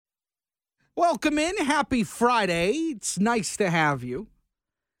Welcome in. Happy Friday. It's nice to have you.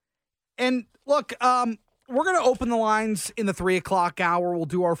 And look, we're going to open the lines in the 3 o'clock hour. We'll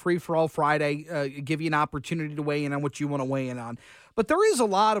do our free-for-all Friday, give you an opportunity to weigh in on what you want to weigh in on. But there is a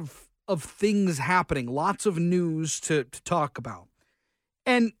lot of things happening, lots of news to talk about.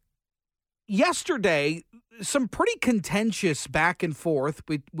 And yesterday, some pretty contentious back and forth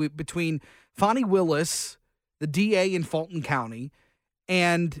between Fani Willis, the DA in Fulton County,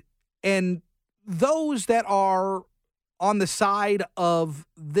 and those that are on the side of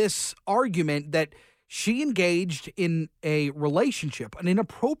this argument that she engaged in a relationship, an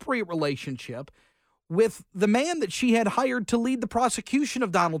inappropriate relationship, with the man that she had hired to lead the prosecution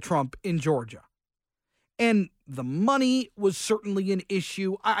of Donald Trump in Georgia. And the money was certainly an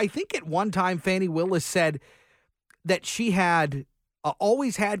issue. I think at one time Fani Willis said that she had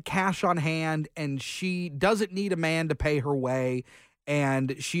always had cash on hand and she doesn't need a man to pay her way.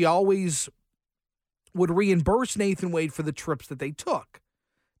 And she always would reimburse Nathan Wade for the trips that they took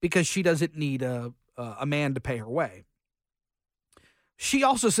because she doesn't need a man to pay her way. She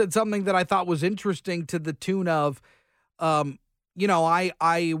also said something that I thought was interesting to the tune of,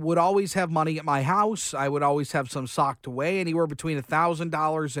 I would always have money at my house. I would always have some socked away, anywhere between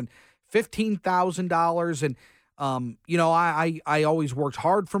 $1,000 and $15,000. And, I always worked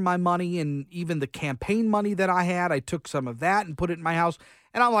hard for my money, and even the campaign money that I had, I took some of that and put it in my house.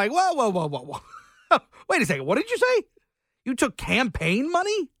 And I'm like, whoa. Wait a second. What did you say? You took campaign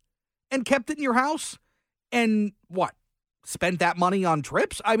money and kept it in your house? And what? Spent that money on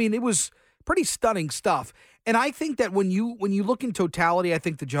trips? I mean, it was pretty stunning stuff. And I think that when you look in totality, I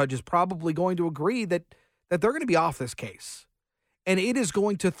think the judge is probably going to agree that they're going to be off this case. And it is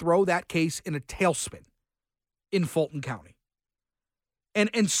going to throw that case in a tailspin in Fulton County.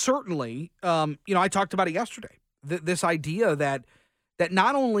 And certainly, I talked about it yesterday. This idea that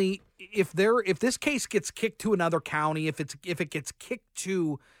not only if this case gets kicked to another county, if it gets kicked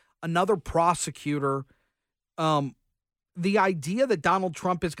to another prosecutor, the idea that Donald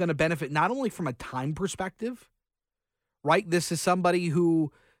Trump is going to benefit not only from a time perspective, right? This is somebody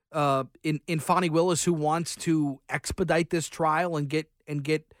who, in Fani Willis, who wants to expedite this trial and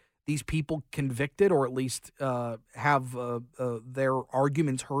get these people convicted, or at least have their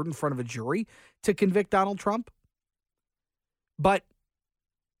arguments heard in front of a jury to convict Donald Trump. But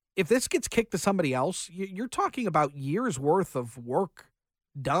if this gets kicked to somebody else, you're talking about years worth of work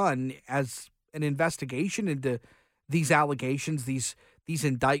done as an investigation into these allegations, these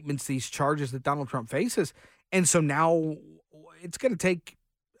indictments, these charges that Donald Trump faces. And so now it's going to take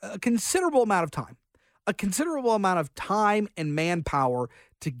a considerable amount of time and manpower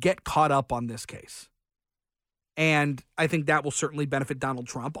to get caught up on this case. And I think that will certainly benefit Donald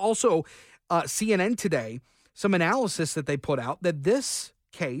Trump. Also, CNN today, some analysis that they put out that this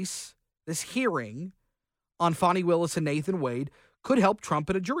case, this hearing on Fani Willis and Nathan Wade could help Trump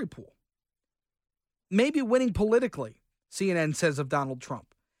in a jury pool. Maybe winning politically, CNN says of Donald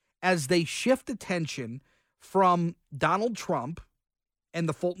Trump, as they shift attention from Donald Trump and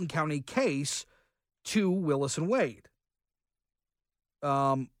the Fulton County case to Willis and Wade.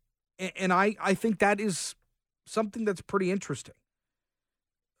 And I think that is something that's pretty interesting.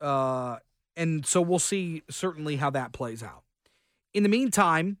 And so we'll see certainly how that plays out. In the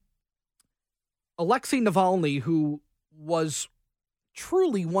meantime, Alexei Navalny, who was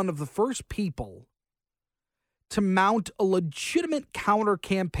truly one of the first people to mount a legitimate counter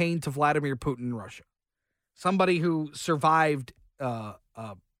campaign to Vladimir Putin in Russia, somebody who survived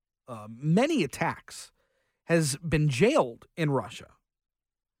many attacks, has been jailed in Russia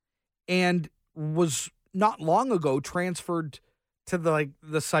and was not long ago transferred to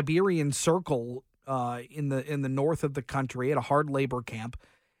the Siberian Circle in the north of the country at a hard labor camp.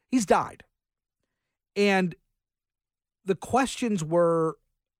 He's died. And the questions were,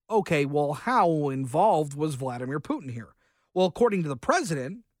 okay, well, how involved was Vladimir Putin here? Well, according to the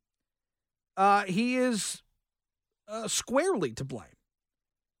president, he is squarely to blame.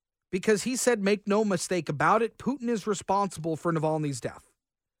 Because he said, make no mistake about it, Putin is responsible for Navalny's death,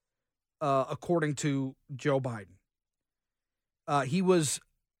 according to Joe Biden. He was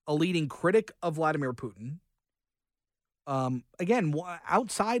a leading critic of Vladimir Putin. Again,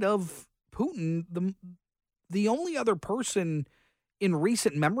 outside of Putin, the only other person in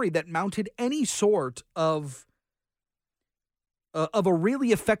recent memory that mounted any sort of a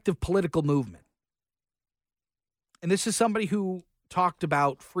really effective political movement. And this is somebody who talked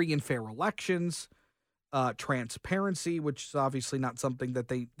about free and fair elections, transparency, which is obviously not something that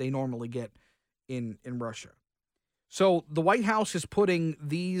they normally get in Russia. So the White House is putting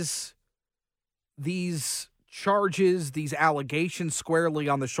these charges, these allegations squarely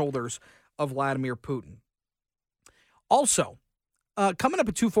on the shoulders Vladimir Putin. Also, coming up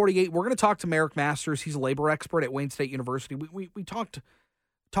at 2:48, we're going to talk to Merrick Masters. He's a labor expert at Wayne State University. We talked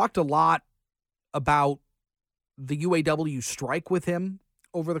a lot about the UAW strike with him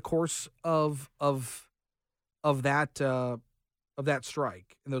over the course of that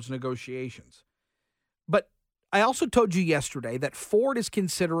strike and those negotiations. But I also told you yesterday that Ford is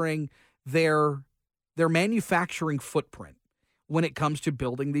considering their manufacturing footprint when it comes to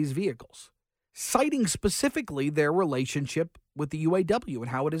building these vehicles, citing specifically their relationship with the UAW and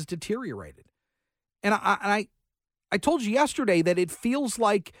how it has deteriorated. And I told you yesterday that it feels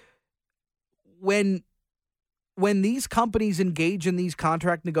like when these companies engage in these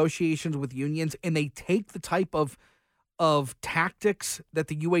contract negotiations with unions and they take the type of tactics that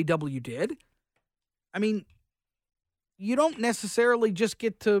the UAW did, I mean, you don't necessarily just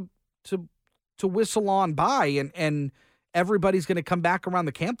get to whistle on by and everybody's going to come back around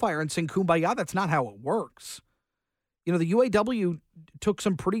the campfire and sing Kumbaya. That's not how it works. You know, the UAW took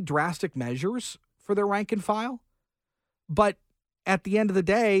some pretty drastic measures for their rank and file, but at the end of the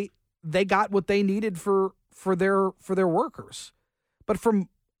day, they got what they needed for their workers. But from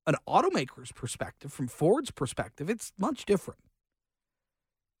an automaker's perspective, from Ford's perspective, it's much different.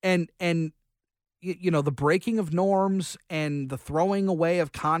 And you know, the breaking of norms and the throwing away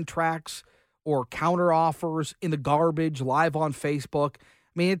of contracts or counter offers in the garbage live on Facebook.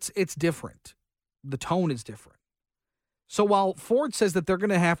 I mean, it's different. The tone is different. So while Ford says that they're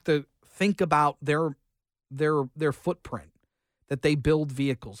going to have to think about their footprint that they build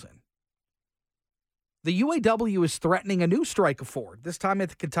vehicles in, the UAW is threatening a new strike of Ford, this time at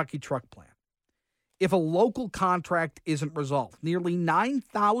the Kentucky truck plant, if a local contract isn't resolved. Nearly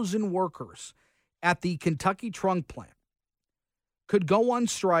 9,000 workers at the Kentucky truck plant could go on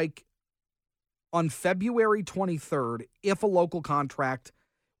strike on February 23rd if a local contract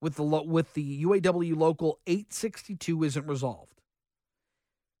with the UAW Local 862 isn't resolved.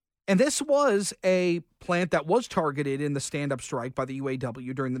 And this was a plant that was targeted in the stand-up strike by the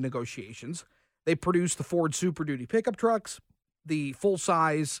UAW during the negotiations. They produced the Ford Super Duty pickup trucks, the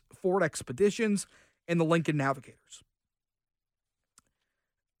full-size Ford Expeditions, and the Lincoln Navigators.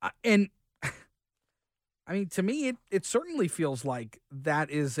 And I mean, to me, it certainly feels like that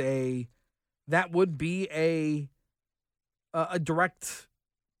would be a direct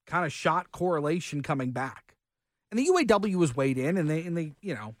kind of shot correlation coming back. And the UAW was weighed in, and they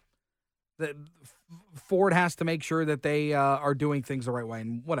you know, that Ford has to make sure that they are doing things the right way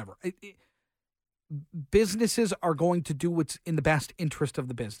and whatever. Businesses are going to do what's in the best interest of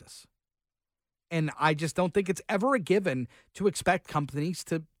the business. And I just don't think it's ever a given to expect companies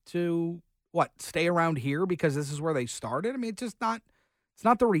to stay around here because this is where they started. I mean, it's not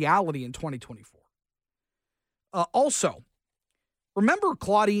the reality in 2024. Also, remember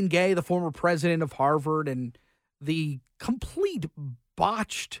Claudine Gay, the former president of Harvard, and the complete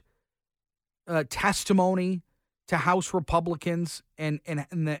botched testimony to House Republicans and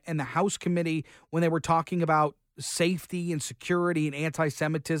the House committee when they were talking about safety and security and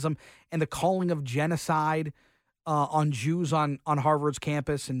anti-Semitism and the calling of genocide on Jews on Harvard's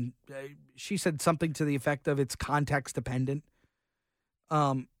campus. And she said something to the effect of it's context dependent.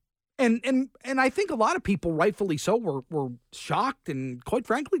 And I think a lot of people, rightfully so, were shocked and quite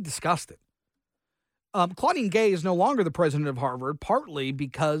frankly disgusted. Claudine Gay is no longer the president of Harvard, partly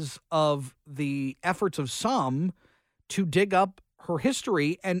because of the efforts of some to dig up her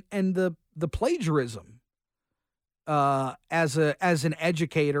history and the plagiarism as an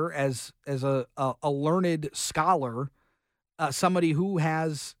educator, as a learned scholar, somebody who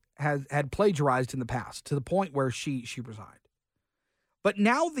has had plagiarized in the past to the point where she resigned. But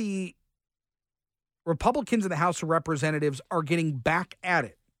now the Republicans in the House of Representatives are getting back at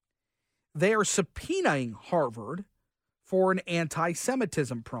it. They are subpoenaing Harvard for an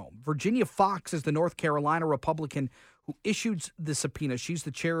anti-Semitism probe. Virginia Fox is the North Carolina Republican who issued the subpoena. She's the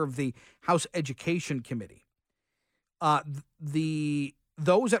chair of the House Education Committee.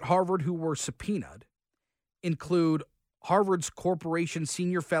 Those at Harvard who were subpoenaed include Harvard's Corporation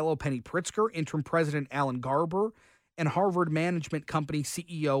Senior Fellow Penny Pritzker, Interim President Alan Garber, and Harvard Management Company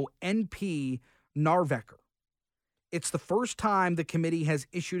CEO N.P. Narvecker. It's the first time the committee has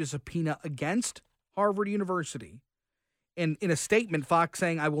issued a subpoena against Harvard University. And in a statement, Fox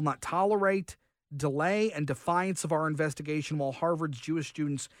saying, "I will not tolerate delay and defiance of our investigation while Harvard's Jewish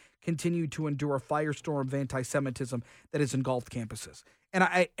students continue to endure a firestorm of anti-Semitism that has engulfed campuses."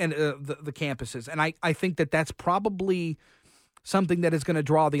 The campuses. And I think that that's probably something that is going to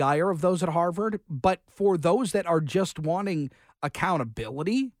draw the ire of those at Harvard. But for those that are just wanting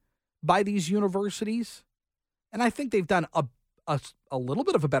accountability by these universities, and I think they've done a little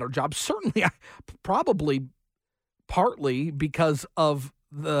bit of a better job. Certainly, probably partly because of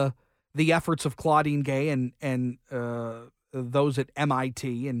the efforts of Claudine Gay and those at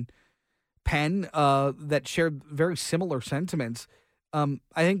MIT and Penn that shared very similar sentiments. I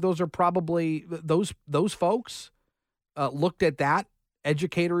think those are probably those folks looked at that,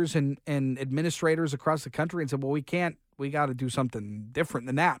 educators and administrators across the country, and said, well, we got to do something different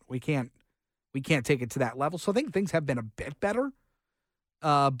than that. We can't take it to that level. So I think things have been a bit better,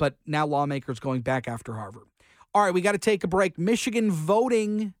 but now lawmakers going back after Harvard. All right, we got to take a break. Michigan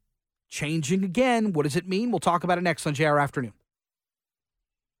voting changing again. What does it mean? We'll talk about it next on JR Afternoon.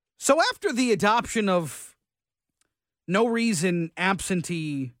 So after the adoption of no reason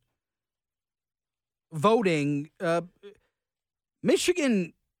absentee voting,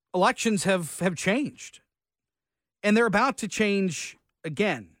 Michigan elections have changed, and they're about to change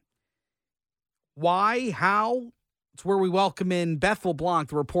again. Why? How? It's where we welcome in Beth LeBlanc,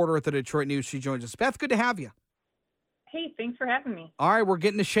 the reporter at the Detroit News. She joins us. Beth, good to have you. Hey, thanks for having me. All right, we're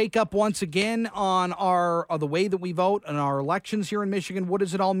getting a shake-up once again on the way that we vote and our elections here in Michigan. What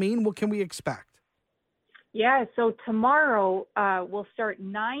does it all mean? What can we expect? Yeah, so tomorrow we'll start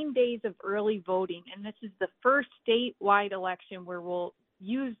 9 days of early voting, and this is the first statewide election where we'll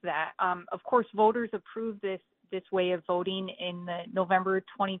use that. Of course, voters approved this way of voting in the November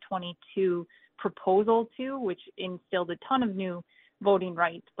 2022 proposal to, which instilled a ton of new voting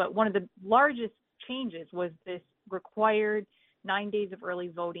rights. But one of the largest changes was this required 9 days of early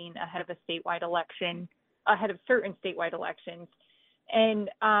voting ahead of certain statewide elections. And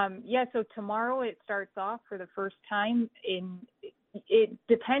so tomorrow it starts off for the first time. It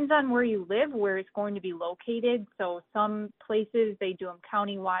depends on where you live, where it's going to be located. So some places they do them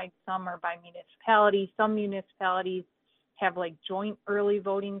countywide, some are by municipality. Some municipalities have like joint early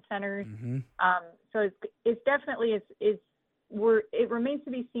voting centers. Mm-hmm. So it's definitely it remains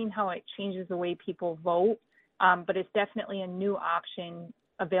to be seen how it changes the way people vote. But it's definitely a new option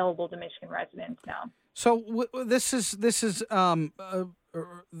available to Michigan residents now. So this is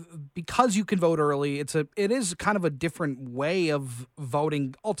because you can vote early. It is kind of a different way of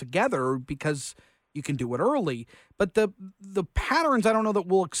voting altogether because you can do it early. But the patterns, I don't know that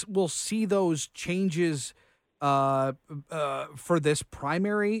we'll see those changes for this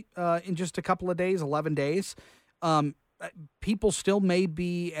primary in just a couple of days, 11 days. People still may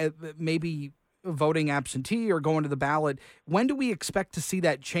be voting absentee or going to the ballot. When do we expect to see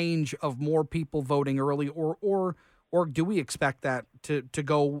that change of more people voting early, or do we expect that to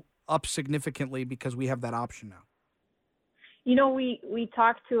go up significantly because we have that option now? You know, we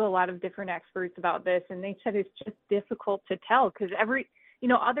talked to a lot of different experts about this, and they said it's just difficult to tell because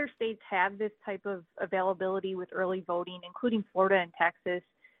other states have this type of availability with early voting, including Florida and Texas.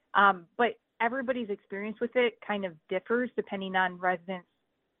 But everybody's experience with it kind of differs depending on residents'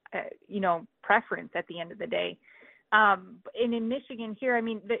 preference at the end of the day. And in Michigan here, I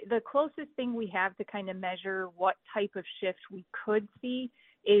mean, the closest thing we have to kind of measure what type of shift we could see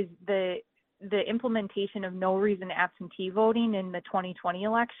is the implementation of no reason absentee voting in the 2020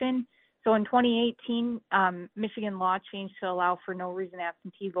 election. So in 2018, Michigan law changed to allow for no reason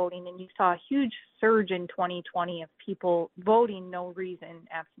absentee voting, and you saw a huge surge in 2020 of people voting no reason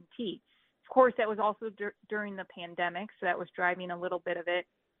absentee. Of course, that was also during the pandemic, so that was driving a little bit of it.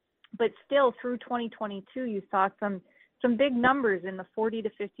 But still, through 2022, you saw some big numbers in the 40 to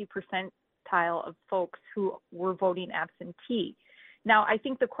 50 percentile of folks who were voting absentee. Now, I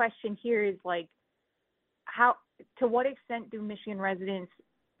think the question here is to what extent do Michigan residents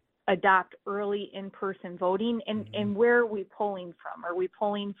adopt early in-person voting, and where are we polling from? Are we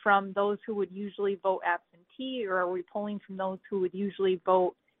polling from those who would usually vote absentee, or are we polling from those who would usually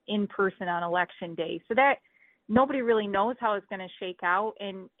vote in person on election day? So that nobody really knows how it's going to shake out.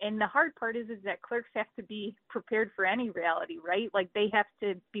 And the hard part is that clerks have to be prepared for any reality, right? Like they have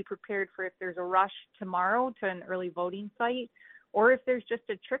to be prepared for if there's a rush tomorrow to an early voting site, or if there's just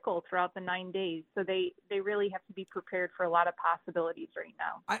a trickle throughout the 9 days. So they really have to be prepared for a lot of possibilities right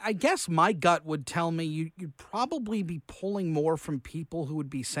now. I guess my gut would tell me you'd probably be pulling more from people who would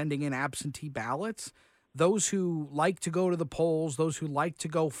be sending in absentee ballots, those who like to go to the polls, those who like to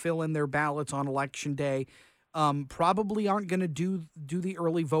go fill in their ballots on election day. Probably aren't going to do the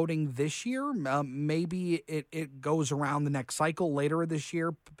early voting this year. Maybe it goes around the next cycle later this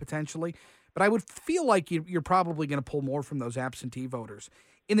year, potentially. But I would feel like you're probably going to pull more from those absentee voters.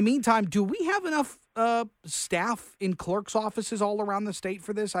 In the meantime, do we have enough staff in clerks' offices all around the state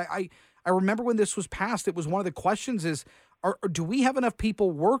for this? I remember when this was passed, it was one of the questions is, do we have enough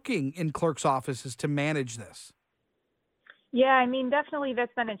people working in clerks' offices to manage this? Yeah, I mean, definitely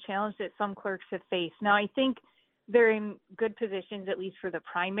that's been a challenge that some clerks have faced. Now, I think they're in good positions, at least for the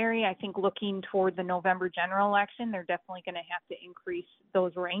primary. I think looking toward the November general election, they're definitely going to have to increase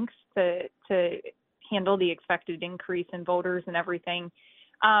those ranks to handle the expected increase in voters and everything.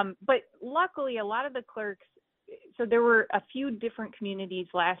 But luckily, a lot of the clerks, so there were a few different communities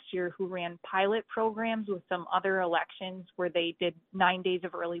last year who ran pilot programs with some other elections where they did 9 days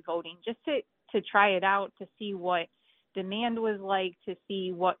of early voting just to try it out, to see what demand was like, to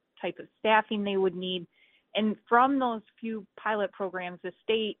see what type of staffing they would need. And from those few pilot programs, the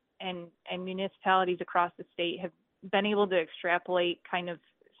state and municipalities across the state have been able to extrapolate kind of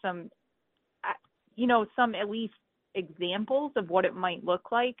some at least examples of what it might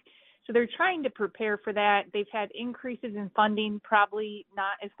look like. So they're trying to prepare for that. They've had increases in funding, probably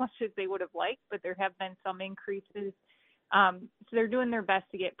not as much as they would have liked, but there have been some increases. So they're doing their best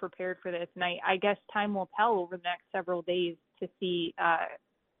to get prepared for this. And I guess time will tell over the next several days to see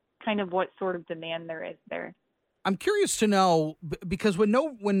kind of what sort of demand there is there. I'm curious to know, because when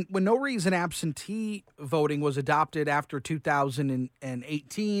no reason absentee voting was adopted after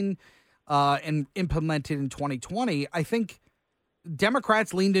 2018 and implemented in 2020, I think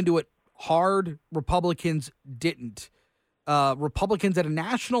Democrats leaned into it hard. Republicans didn't. Republicans at a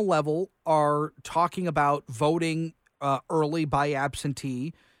national level are talking about voting early by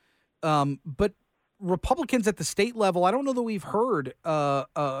absentee, but Republicans at the state level, I don't know that we've heard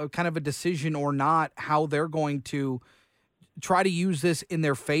kind of a decision or not how they're going to try to use this in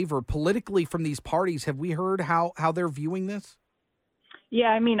their favor politically from these parties. Have we heard how they're viewing this? Yeah,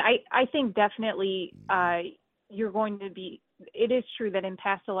 I mean, I think definitely you're going to be. It is true that in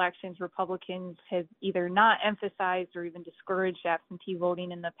past elections, Republicans have either not emphasized or even discouraged absentee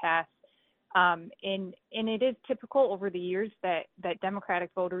voting in the past. And it is typical over the years that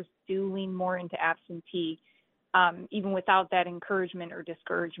Democratic voters do lean more into absentee, even without that encouragement or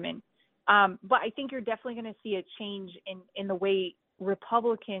discouragement. But I think you're definitely going to see a change in the way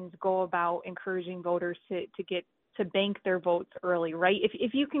Republicans go about encouraging voters to bank their votes early, right?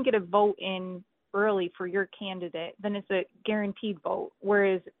 If you can get a vote in early for your candidate, then it's a guaranteed vote.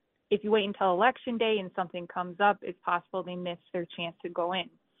 Whereas if you wait until election day and something comes up, it's possible they miss their chance to go in.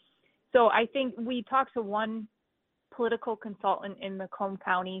 So I think we talked to one political consultant in Macomb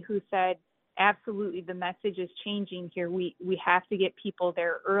County who said, absolutely, the message is changing here. We have to get people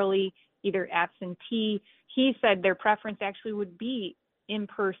there early, either absentee. He said their preference actually would be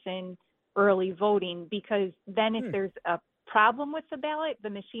in-person early voting, because then if there's a problem with the ballot, the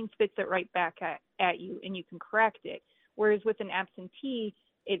machine spits it right back at you and you can correct it. Whereas with an absentee,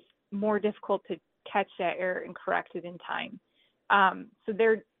 it's more difficult to catch that error and correct it in time. So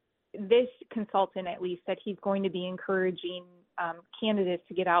this consultant at least said he's going to be encouraging candidates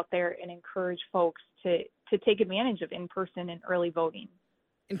to get out there and encourage folks to take advantage of in-person and early voting.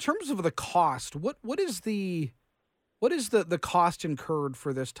 In terms of the cost, what is the cost incurred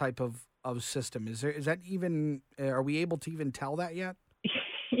for this type of system? Is that even, are we able to even tell that yet?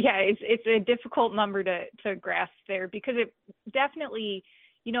 Yeah, it's a difficult number to grasp there, because it definitely,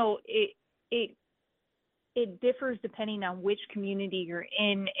 it differs depending on which community you're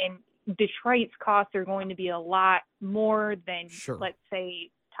in, and Detroit's costs are going to be a lot more than, sure, let's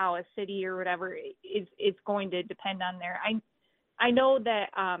say, Tawas City or whatever. It's going to depend on there. I know that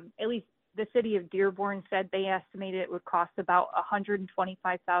at least the city of Dearborn said they estimated it would cost about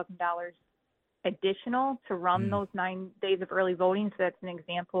 $125,000 additional to run those 9 days of early voting. So that's an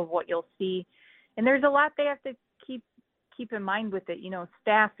example of what you'll see. And there's a lot they have to keep in mind with it,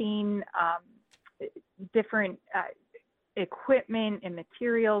 staffing, different equipment and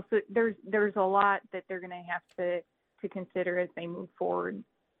materials. So there's a lot that they're going to have to consider as they move forward.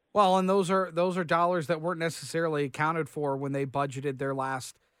 Well, and those are dollars that weren't necessarily accounted for when they budgeted their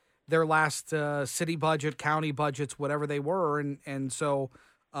last city budget, county budgets, whatever they were, and so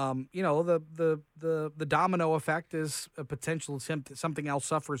the domino effect is a potential something else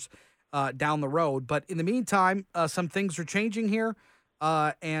suffers down the road. But in the meantime, some things are changing here,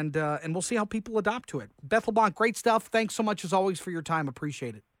 and we'll see how people adopt to it. Beth LeBlanc, great stuff. Thanks so much as always for your time.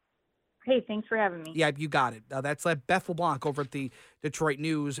 Appreciate it. Hey, thanks for having me. Yeah, you got it. That's Beth LeBlanc over at the Detroit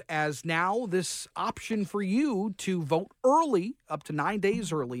News. As now this option for you to vote early, up to 9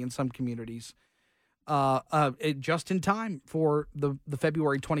 days early in some communities, just in time for the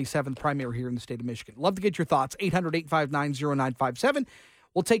February 27th primary here in the state of Michigan. Love to get your thoughts. 800-859-0957.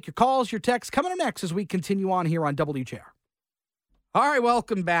 We'll take your calls, your texts. Coming up next as we continue on here on WJR. All right,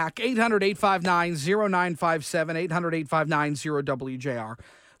 welcome back. 800-859-0957, 800-859-0WJR.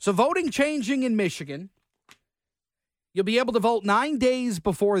 So voting changing in Michigan. You'll be able to vote 9 days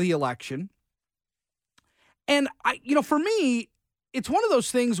before the election. And, for me, it's one of those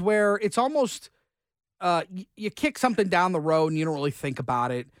things where it's almost you kick something down the road and you don't really think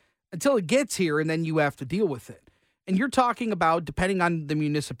about it until it gets here, and then you have to deal with it. And you're talking about, depending on the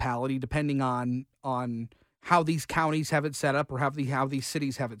municipality, depending on how these counties have it set up or how these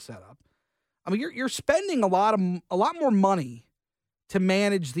cities have it set up. I mean, you're spending a lot more money to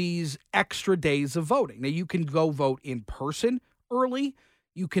manage these extra days of voting. Now, you can go vote in person early.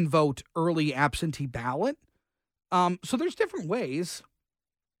 You can vote early absentee ballot. So there's different ways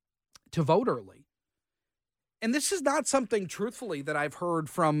to vote early. And this is not something, truthfully, that I've heard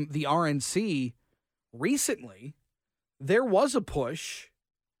from the RNC recently. There was a push,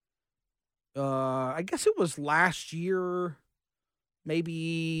 I guess it was last year,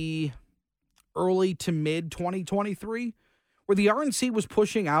 maybe early to mid 2023, where the RNC was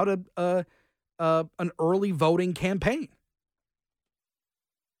pushing out an early voting campaign.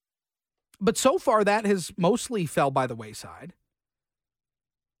 But so far, that has mostly fell by the wayside.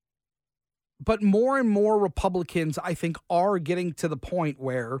 But more and more Republicans, I think, are getting to the point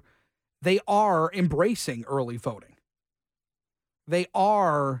where they are embracing early voting. They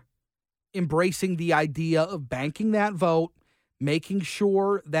are embracing the idea of banking that vote, making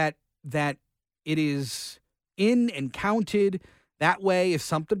sure that it is in and counted. That way, if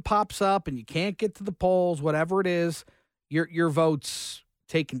something pops up and you can't get to the polls, whatever it is, your vote's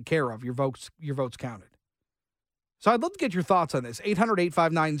taken care of. Your vote's counted. So I'd love to get your thoughts on this.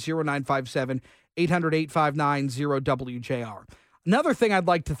 800-859-0957, 800-859-0WJR. Another thing I'd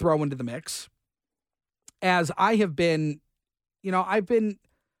like to throw into the mix, as I have been, I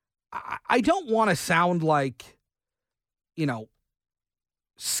don't want to sound like,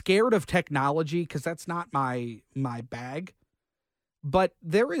 scared of technology, because that's not my bag. But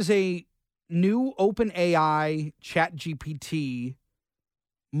there is a new OpenAI ChatGPT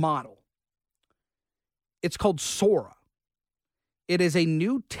model. It's called Sora. It is a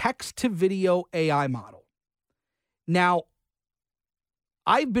new text-to-video AI model. Now,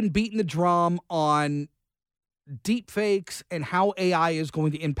 I've been beating the drum on deepfakes and how AI is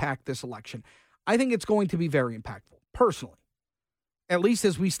going to impact this election. I think it's going to be very impactful, personally, at least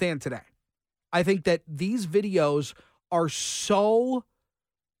as we stand today. I think that these videos are so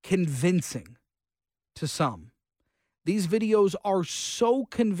convincing to some. These videos are so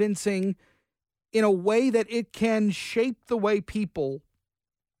convincing in a way that it can shape the way people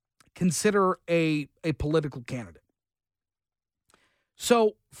consider a political candidate.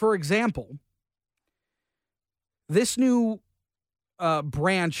 So, for example, this new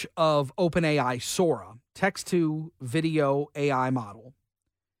branch of OpenAI, Sora, text-to-video AI model,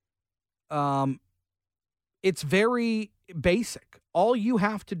 it's very basic. All you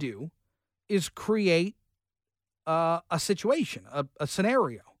have to do is create a situation, a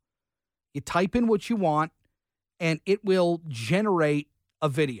scenario. You type in what you want, and it will generate a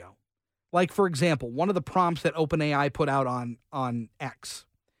video. Like, for example, one of the prompts that OpenAI put out on X.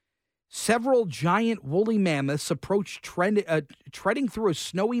 Several giant woolly mammoths approach treading through a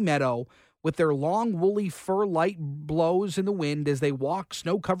snowy meadow with their long woolly fur light blows in the wind as they walk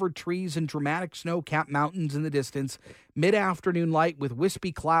snow-covered trees and dramatic snow-capped mountains in the distance, mid-afternoon light with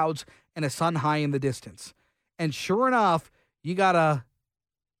wispy clouds and a sun high in the distance. And sure enough, you got a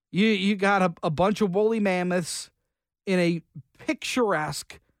bunch of woolly mammoths in a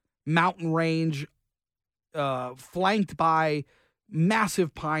picturesque mountain range, flanked by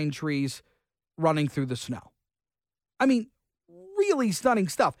massive pine trees running through the snow. I mean, really stunning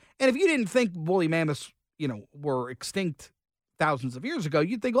stuff. And if you didn't think woolly mammoths, were extinct thousands of years ago,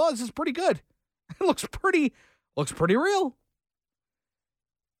 you'd think, oh, this is pretty good. It looks pretty real.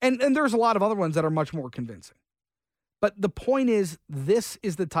 And there's a lot of other ones that are much more convincing. But the point is, this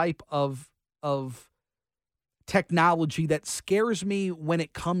is the type of technology that scares me when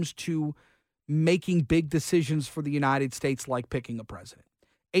it comes to making big decisions for the United States, like picking a president.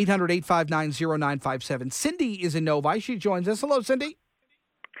 800-859-0957. Cindy is in Novi. She joins us. Hello, Cindy.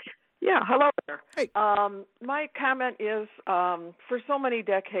 Yeah, hello there. Hey. My comment is, for so many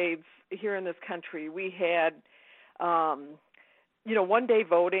decades here in this country, we had, one-day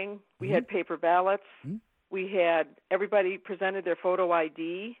voting. We had paper ballots. Mm-hmm. We had everybody presented their photo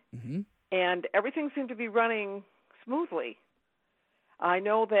ID, and everything seemed to be running smoothly. I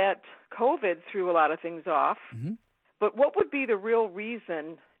know that COVID threw a lot of things off, but what would be the real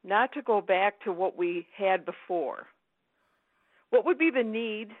reason not to go back to what we had before? What would be the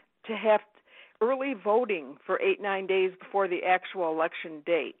need to have early voting for 8-9 days before the actual election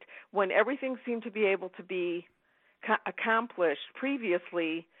date, when everything seemed to be able to be accomplished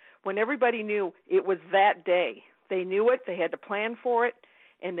previously, when everybody knew it was that day? They knew it, they had to plan for it,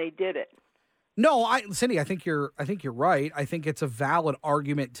 and they did it. No, Cindy, I think you're right. I think it's a valid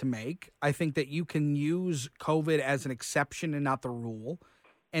argument to make. I think that you can use COVID as an exception and not the rule,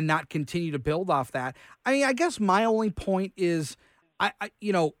 and not continue to build off that. I mean, I guess my only point is,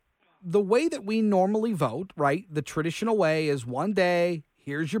 the way that we normally vote, right? The traditional way is one day,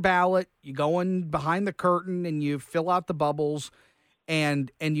 here's your ballot, you go in behind the curtain and you fill out the bubbles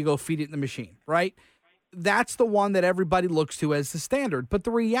and you go feed it in the machine, right? That's the one that everybody looks to as the standard. But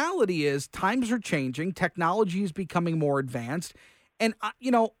the reality is times are changing. Technology is becoming more advanced. And,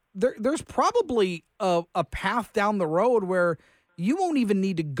 there's probably a path down the road where you won't even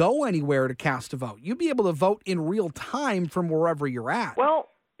need to go anywhere to cast a vote. You'll be able to vote in real time from wherever you're at. Well,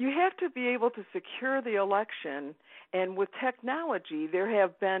 you have to be able to secure the election. And with technology, there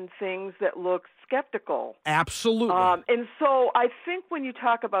have been things that look skeptical. Absolutely. And so I think when you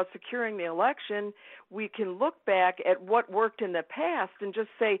talk about securing the election, we can look back at what worked in the past and just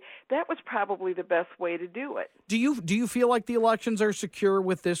say that was probably the best way to do it. Do you feel like the elections are secure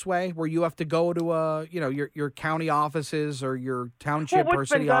with this way, where you have to go to your county offices or your township or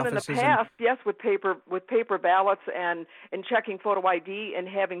city offices? What's been done in the past, yes, with paper ballots and checking photo ID and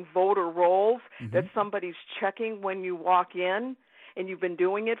having voter rolls that somebody's checking when you walk in, and you've been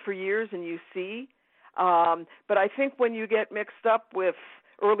doing it for years and you see. But I think when you get mixed up with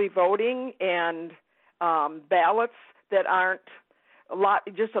early voting and ballots that aren't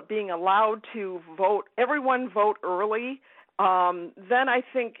just being allowed to vote, everyone vote early, then I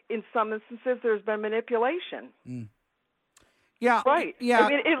think in some instances there's been manipulation. Mm. Yeah. Right. Yeah. I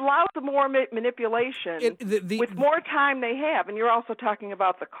mean, it allows more manipulation with more time they have, and you're also talking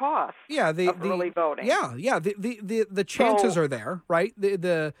about the cost of early voting. Yeah. The chances are there, right?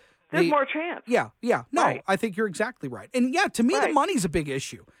 There's more chance. Yeah. No, right. I think you're exactly right. And to me, the money's a big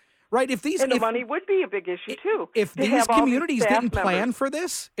issue. Right, the money would be a big issue too. If these communities didn't plan for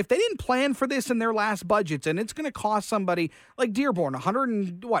this, if they didn't plan for this in their last budgets, and it's going to cost somebody like Dearborn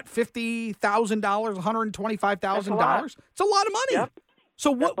 $150,000, $125,000, it's a lot of money. Yep.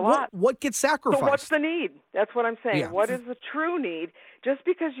 So what gets sacrificed? So what's the need? That's what I'm saying. Yeah. What is the true need? Just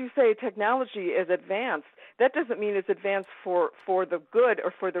because you say technology is advanced, that doesn't mean it's advanced for the good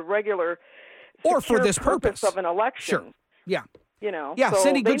or for the regular or for this purpose of an election. Sure. Yeah. So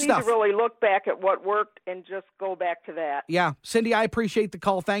Cindy, good they stuff. need to really look back at what worked and just go back to that. Yeah, Cindy, I appreciate the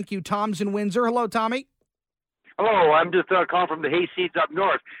call. Thank you. Tom's in Windsor. Hello, Tommy. Hello, I'm just calling from the hayseeds up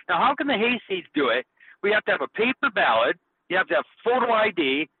north. Now, how can the hayseeds do it? We have to have a paper ballot. You have to have photo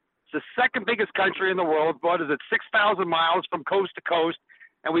ID. It's the second biggest country in the world. What is it, 6,000 miles from coast to coast,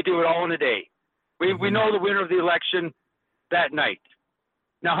 and we do it all in a day. We know the winner of the election that night.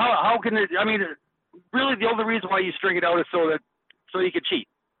 Now, how can it? I mean, really, the only reason why you string it out is so you can cheat.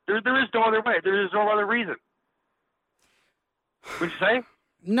 There is no other way. There is no other reason. What'd you say?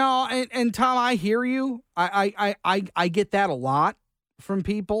 No, and Tom, I hear you. I get that a lot from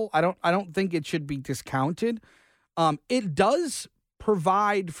people. I don't think it should be discounted. It does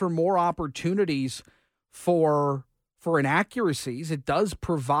provide for more opportunities for inaccuracies. It does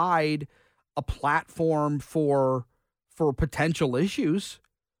provide a platform for potential issues.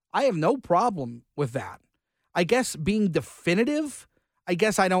 I have no problem with that. I guess being definitive, I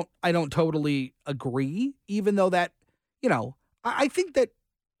don't totally agree, even though that, I think that,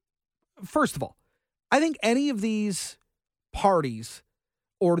 first of all, I think any of these parties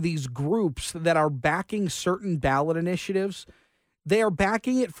or these groups that are backing certain ballot initiatives, they are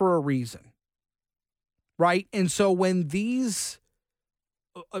backing it for a reason, right? And so when these,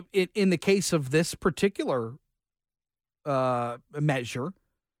 in the case of this particular measure,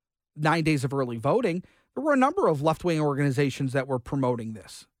 9 days of early voting, there were a number of left-wing organizations that were promoting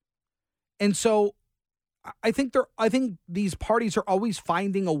this. And so I think these parties are always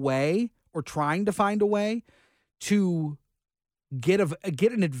finding a way or trying to find a way to get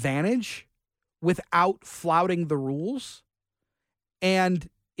an advantage without flouting the rules. And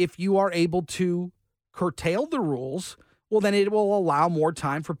if you are able to curtail the rules, well, then it will allow more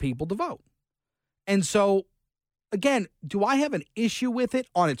time for people to vote. And so, again, do I have an issue with it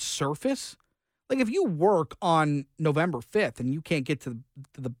on its surface? Like if you work on November 5th and you can't get to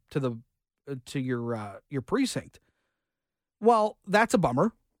your precinct, well, that's a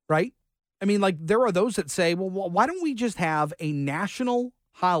bummer, right? I mean, like there are those that say, well, why don't we just have a national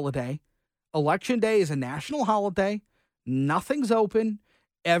holiday? Election day is a national holiday. Nothing's open.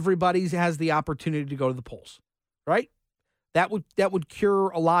 Everybody has the opportunity to go to the polls, right? That would cure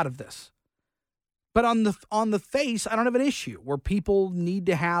a lot of this. But on the face, I don't have an issue where people need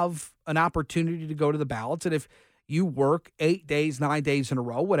to have an opportunity to go to the ballots. And if you work 8 days, 9 days in a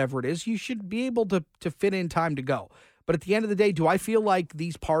row, whatever it is, you should be able to fit in time to go. But at the end of the day, do I feel like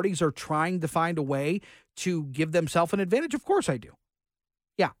these parties are trying to find a way to give themselves an advantage? Of course I do.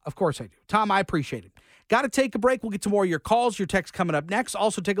 Yeah, of course I do. Tom, I appreciate it. Got to take a break. We'll get to more of your calls, your texts coming up next.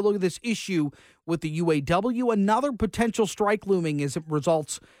 Also, take a look at this issue with the UAW. Another potential strike looming as it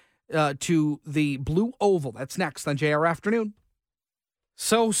results to the Blue Oval. That's next on JR Afternoon.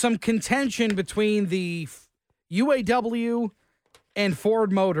 So some contention between the UAW and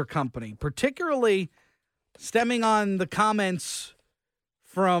Ford Motor Company, particularly stemming on the comments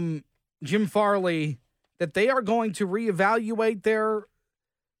from Jim Farley that they are going to reevaluate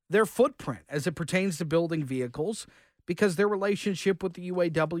their footprint as it pertains to building vehicles because their relationship with the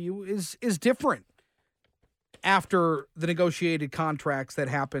UAW is different after the negotiated contracts that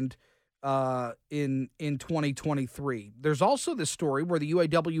happened in 2023. There's also this story where the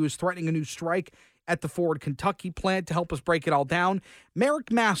UAW is threatening a new strike at the Ford Kentucky plant. To help us break it all down,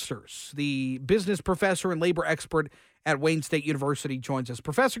 Merrick Masters, the business professor and labor expert at Wayne State University, joins us.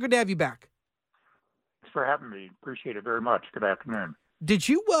 Professor, good to have you back. Thanks for having me. Appreciate it very much. Good afternoon. Did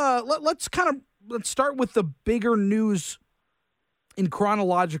you let's start with the bigger news in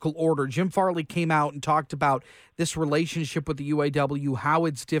chronological order. Jim Farley came out and talked about this relationship with the UAW, how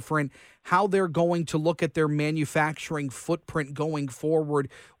it's different, how they're going to look at their manufacturing footprint going forward.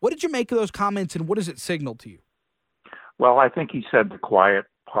 What did you make of those comments, and what does it signal to you? Well, I think he said the quiet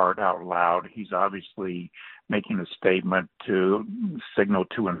part out loud. He's obviously making a statement to signal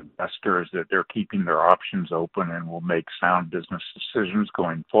to investors that they're keeping their options open and will make sound business decisions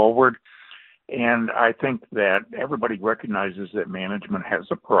going forward. And I think that everybody recognizes that management has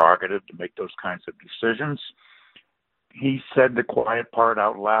a prerogative to make those kinds of decisions. He said the quiet part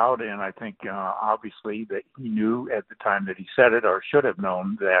out loud, and I think obviously that he knew at the time that he said it, or should have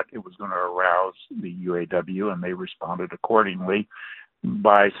known, that it was going to arouse the UAW, and they responded accordingly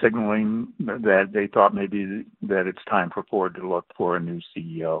by signaling that they thought maybe that it's time for Ford to look for a new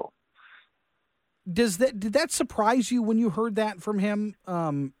CEO. Did that surprise you when you heard that from him?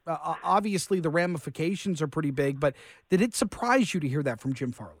 Obviously, the ramifications are pretty big, but did it surprise you to hear that from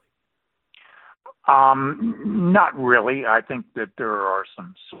Jim Farley? Not really. I think that there are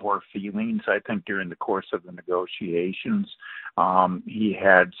some sore feelings. I think during the course of the negotiations, he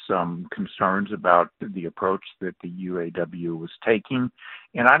had some concerns about the approach that the UAW was taking.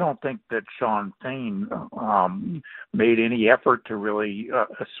 And I don't think that Sean Fain made any effort to really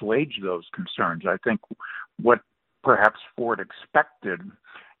assuage those concerns. I think what perhaps Ford expected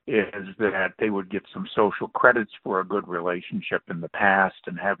is that they would get some social credits for a good relationship in the past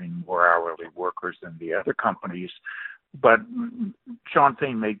and having more hourly workers than the other companies. But Sean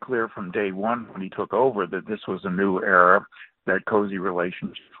Fain made clear from day one when he took over that this was a new era, that cozy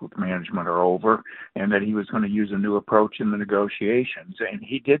relationships with management are over, and that he was going to use a new approach in the negotiations. And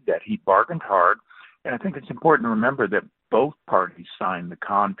he did that. He bargained hard. And I think it's important to remember that both parties signed the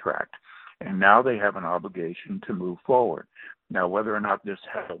contract, and now they have an obligation to move forward. Now, whether or not this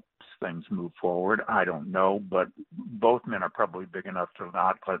helps things move forward, I don't know, but both men are probably big enough to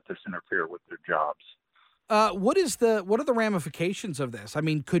not let this interfere with their jobs. What are the ramifications of this? I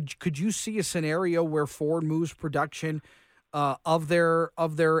mean, could you see a scenario where Ford moves production of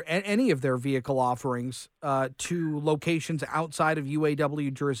any of their vehicle offerings to locations outside of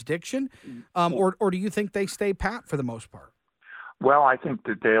UAW jurisdiction, or do you think they stay pat for the most part? Well, I think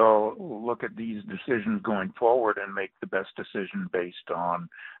that they'll look at these decisions going forward and make the best decision based on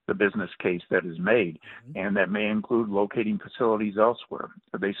the business case that is made, and that may include locating facilities elsewhere.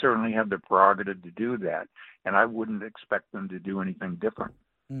 But they certainly have the prerogative to do that, and I wouldn't expect them to do anything different.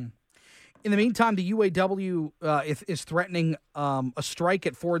 In the meantime, the UAW is threatening a strike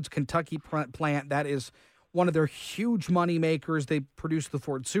at Ford's Kentucky plant. That is one of their huge money makers. They produce the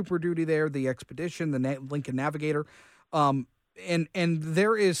Ford Super Duty there, the Expedition, the Lincoln Navigator. And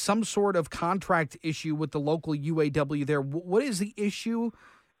there is some sort of contract issue with the local UAW there. What is the issue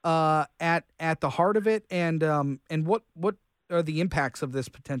at the heart of it, and what are the impacts of this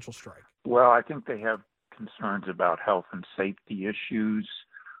potential strike? Well, I think they have concerns about health and safety issues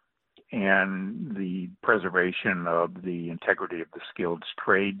and the preservation of the integrity of the skilled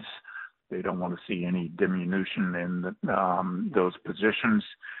trades. They don't want to see any diminution in those positions.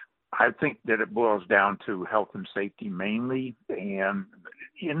 I think that it boils down to health and safety mainly, and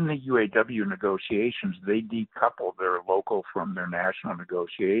in the UAW negotiations, they decouple their local from their national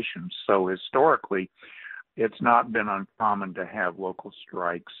negotiations. So historically, it's not been uncommon to have local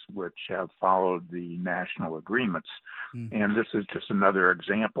strikes which have followed the national agreements, and this is just another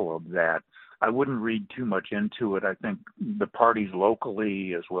example of that. I wouldn't read too much into it. I think the parties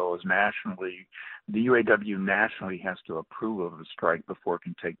locally as well as nationally, the UAW nationally has to approve of a strike before it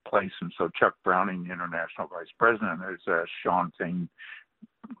can take place. And so Chuck Browning, the international vice president, has asked Sean Thing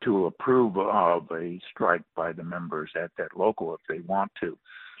to approve of a strike by the members at that local if they want to.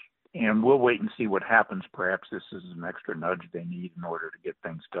 And we'll wait and see what happens. Perhaps this is an extra nudge they need in order to get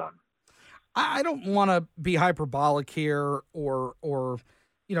things done. I don't want to be hyperbolic here or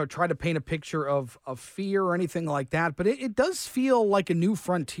try to paint a picture of fear or anything like that, but it does feel like a new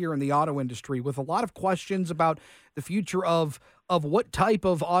frontier in the auto industry with a lot of questions about the future of what type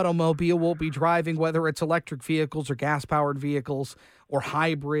of automobile we'll be driving, whether it's electric vehicles or gas-powered vehicles or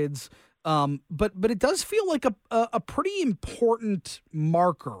hybrids. But it does feel like a pretty important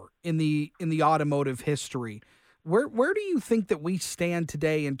marker in the automotive history. Where do you think that we stand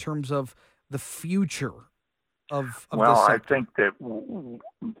today in terms of the future of well, this I sector? think that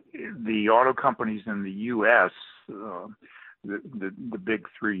the auto companies in the U.S., the big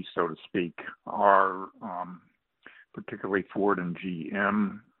three, so to speak, are particularly Ford and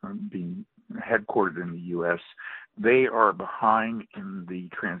GM, being headquartered in the U.S., they are behind in the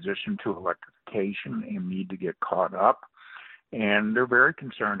transition to electrification and need to get caught up. And they're very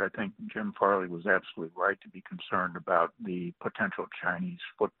concerned. I think Jim Farley was absolutely right to be concerned about the potential Chinese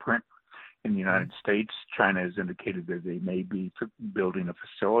footprint in the United States. China has indicated that they may be building a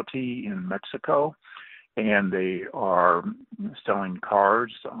facility in Mexico, and they are selling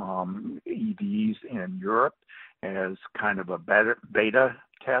cars, EVs in Europe as kind of a beta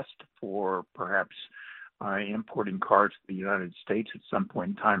test for perhaps importing cars to the United States at some point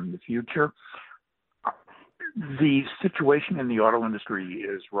in time in the future. The situation in the auto industry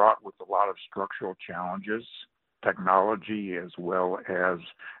is wrought with a lot of structural challenges, technology, as well as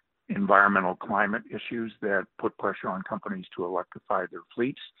environmental climate issues that put pressure on companies to electrify their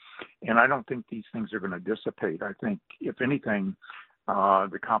fleets. And I don't think these things are going to dissipate. I think, if anything,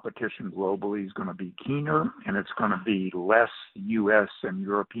 the competition globally is going to be keener, and it's going to be less U.S. and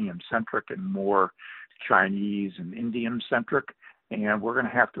European-centric and more Chinese and Indian-centric. And we're going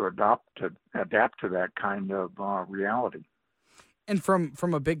to have to adapt to that kind of reality. And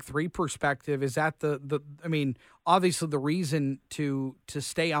from a big three perspective, is that obviously the reason to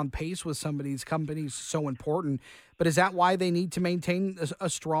stay on pace with some of these companies is so important, but is that why they need to maintain a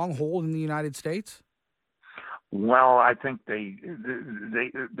strong hold in the United States? Well, I think they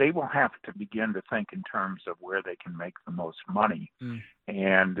will have to begin to think in terms of where they can make the most money.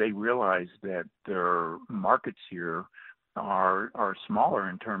 And they realize that their markets here are smaller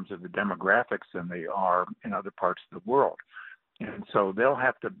in terms of the demographics than they are in other parts of the world. And so they'll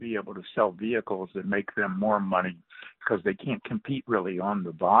have to be able to sell vehicles that make them more money because they can't compete really on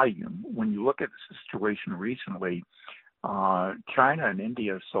the volume. When you look at the situation recently, China and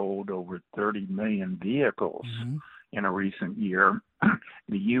India sold over 30 million vehicles in a recent year.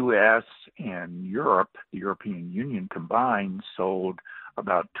 The U.S. and Europe, the European Union combined, sold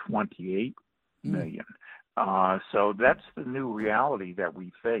about 28 million. So that's the new reality that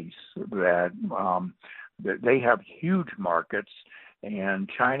we face, that they have huge markets, and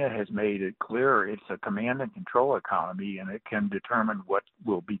China has made it clear it's a command and control economy, and it can determine what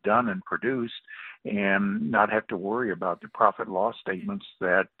will be done and produced and not have to worry about the profit loss statements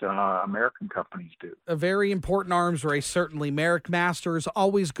that American companies do. A very important arms race, certainly. Merrick Masters,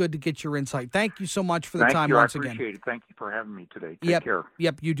 always good to get your insight. Thank you so much for the time once again. I appreciate it. Thank you for having me today. Take care.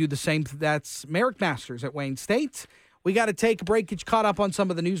 Yep, you do the same. That's Merrick Masters at Wayne State. We got to take a break, get you caught up on some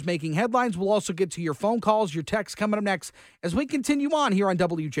of the news-making headlines. We'll also get to your phone calls, your texts coming up next as we continue on here on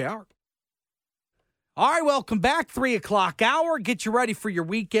WJR. All right, welcome back. 3 o'clock hour. Get you ready for your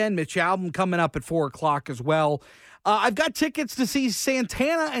weekend. Mitch Albom coming up at 4 o'clock as well. I've got tickets to see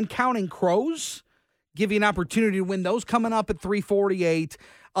Santana and Counting Crows. Give you an opportunity to win those coming up at 3:48.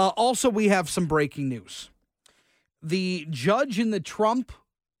 Also, we have some breaking news. The judge in the Trump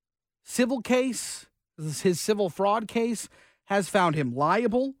civil case, his civil fraud case, has found him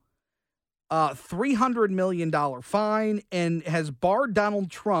liable, $300 million fine, and has barred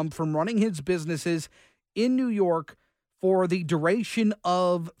Donald Trump from running his businesses in New York for the duration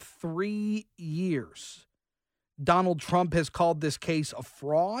of 3 years. Donald Trump has called this case a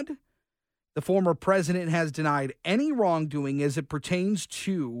fraud. The former president has denied any wrongdoing as it pertains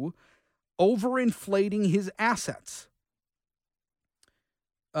to overinflating his assets.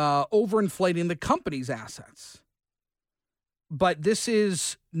 Overinflating the company's assets. But this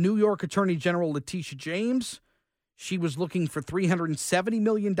is New York Attorney General Letitia James. She was looking for $370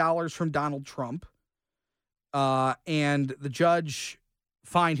 million from Donald Trump. And the judge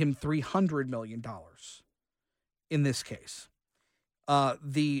fined him $300 million in this case.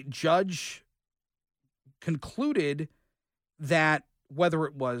 The judge concluded that whether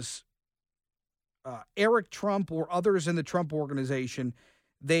it was Eric Trump or others in the Trump organization,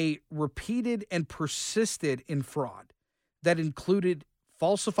 they repeated and persisted in fraud that included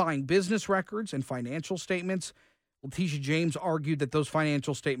falsifying business records and financial statements. Letitia James argued that those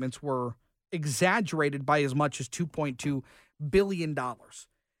financial statements were exaggerated by as much as $2.2 billion.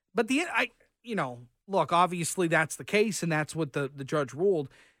 But look, obviously that's the case, and that's what the judge ruled.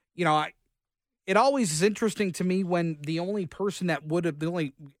 It always is interesting to me when the only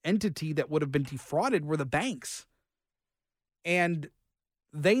entity that would have been defrauded were the banks. And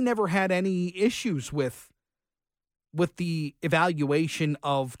they never had any issues with the evaluation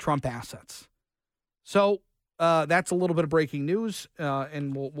of Trump assets. So that's a little bit of breaking news,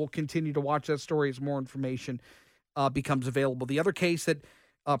 and we'll continue to watch that story as more information becomes available. The other case that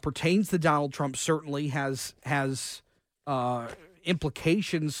pertains to Donald Trump certainly has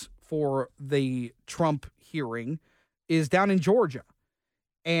implications for the Trump hearing is down in Georgia.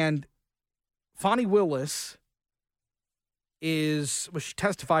 And Fani Willis she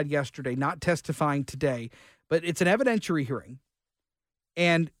testified yesterday, not testifying today, but it's an evidentiary hearing.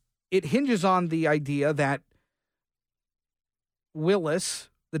 And it hinges on the idea that Willis,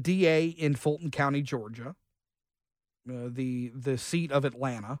 the DA in Fulton County, Georgia, the seat of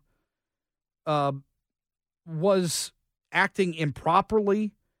Atlanta, was acting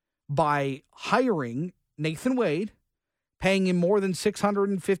improperly by hiring Nathan Wade, paying him more than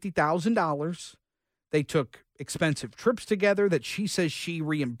 $650,000. They took expensive trips together that she says she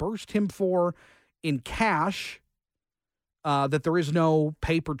reimbursed him for in cash, that there is no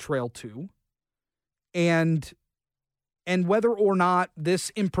paper trail to. And whether or not this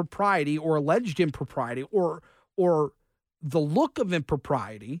impropriety or alleged impropriety or the look of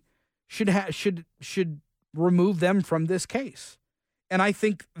impropriety should remove them from this case. And I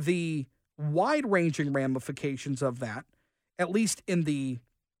think the wide-ranging ramifications of that, at least in the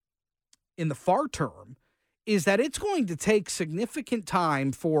far term, is that it's going to take significant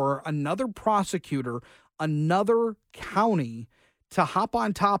time for another prosecutor, another county, to hop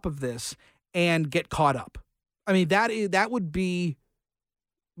on top of this and get caught up. I mean, that would be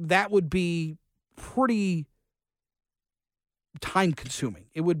pretty time-consuming.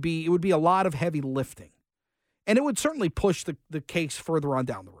 It would be a lot of heavy lifting. And it would certainly push the case further on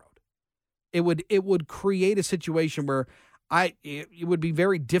down the road. It would create a situation where it would be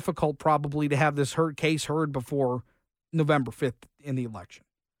very difficult probably to have this case heard before November 5th in the election.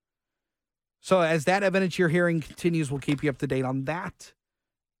 So as that evidentiary hearing continues, we'll keep you up to date on that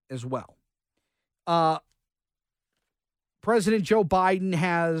as well. President Joe Biden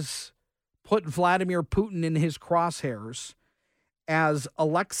has put Vladimir Putin in his crosshairs as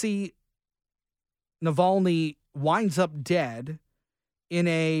Alexei Navalny winds up dead in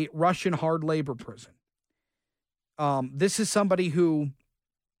a Russian hard labor prison. This is somebody who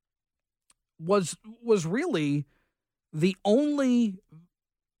was really the only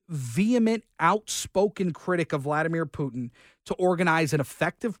vehement, outspoken critic of Vladimir Putin to organize an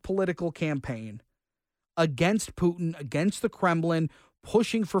effective political campaign against Putin, against the Kremlin,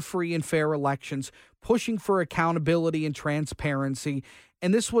 pushing for free and fair elections, pushing for accountability and transparency.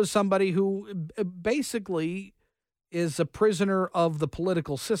 And this was somebody who basically is a prisoner of the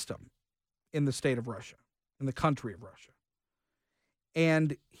political system in the state of Russia, in the country of Russia.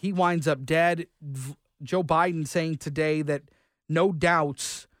 And he winds up dead. Joe Biden saying today that no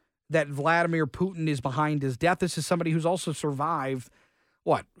doubts that Vladimir Putin is behind his death. This is somebody who's also survived,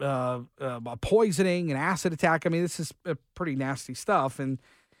 a poisoning, an acid attack. I mean, this is pretty nasty stuff. And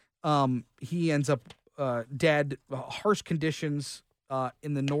he ends up dead, harsh conditions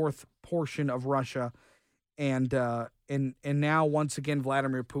in the north portion of Russia. And now, once again,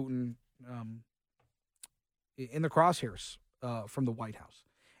 Vladimir Putin in the crosshairs from the White House.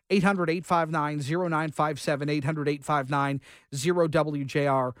 800-859-0957,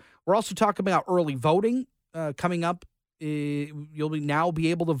 800-859-0WJR. We're also talking about early voting coming up. You'll now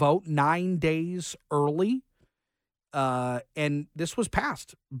be able to vote 9 days early. And this was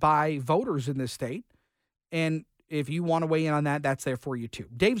passed by voters in this state. And if you want to weigh in on that, that's there for you too.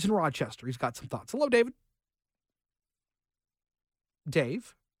 Dave's in Rochester. He's got some thoughts. Hello, David.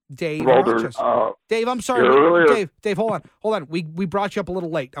 Dave, Walter, Dave, I'm sorry. Dave, hold on. We brought you up a little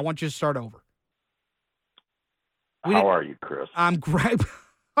late. I want you to start over. How are you, Chris? I'm great.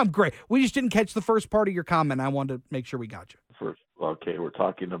 I'm great. We just didn't catch the first part of your comment. I wanted to make sure we got you. Okay, we're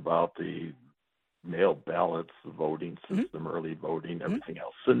talking about the mail ballots, the voting system, early voting, everything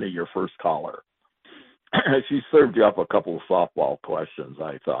else. Cindy, your first caller. She served you up a couple of softball questions,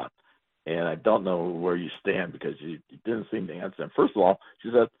 I thought. And I don't know where you stand because you didn't seem to answer them. First of all, she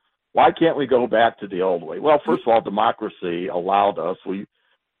said, Why can't we go back to the old way? Well, first of all, democracy allowed us.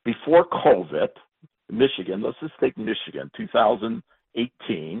 Before COVID, Michigan. Let's just take Michigan,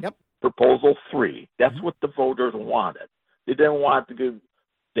 2018. Yep. Proposal 3. That's what the voters wanted. They didn't want to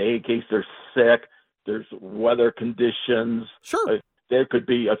stay in case they're sick. There's weather conditions. Sure. There could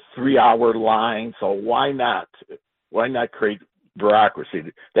be a 3-hour line. So why not? Why not create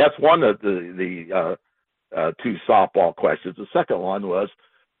bureaucracy? That's one of the 2 softball questions. The second one was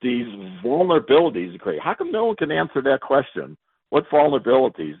these vulnerabilities. How come no one can answer that question? What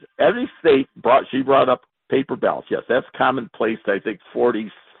vulnerabilities? Every state she brought up paper ballots. Yes, that's commonplace. I think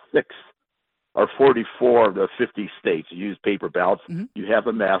 46 or 44 of the 50 states use paper ballots. Mm-hmm. You have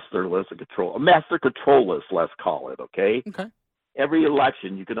a master list, a master control list, let's call it, okay? Okay. Every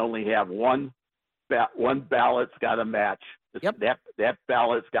election, you can only have one ballot's got to match. Yep. That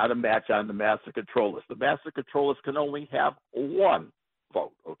ballot's got to match on the master control list. The master control list can only have one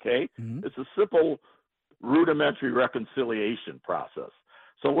vote, okay? Mm-hmm. It's a simple rudimentary reconciliation process.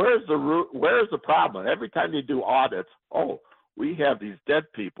 So where's the problem? Every time they do audits, we have these dead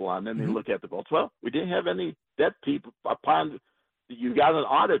people on, then they look at the votes. Well, we didn't have any dead people. You got an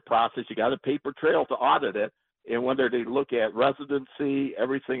audit process, you got a paper trail to audit it, and whether they look at residency,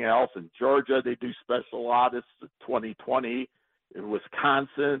 everything else. In Georgia, they do special audits. 2020, in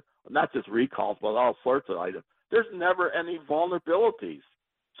Wisconsin, not just recalls, but all sorts of items. There's never any vulnerabilities.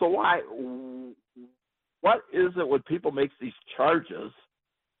 So what is it when people make these charges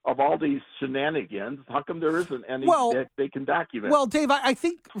of all these shenanigans? How come there isn't any that they can document? Well, Dave, I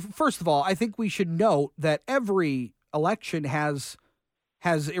think, first of all, I think we should note that every election has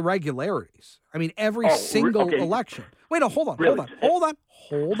irregularities. I mean, every single election. Wait, no, hold on.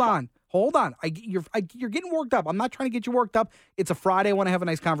 You're getting worked up. I'm not trying to get you worked up. It's a Friday. I want to have a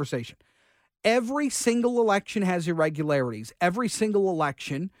nice conversation. Every single election has irregularities. Every single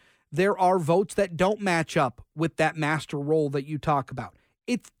election, there are votes that don't match up with that master roll that you talk about.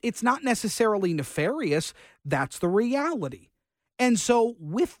 It's not necessarily nefarious. That's the reality. And so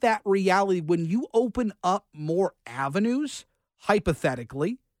with that reality, when you open up more avenues,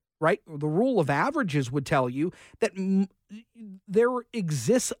 hypothetically, right, the rule of averages would tell you that there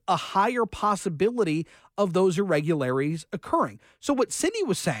exists a higher possibility of those irregularities occurring. So what Sydney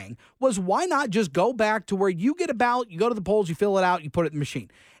was saying was, why not just go back to where you get a ballot, you go to the polls, you fill it out, you put it in the machine.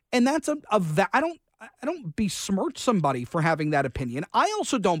 And that's I don't besmirch somebody for having that opinion. I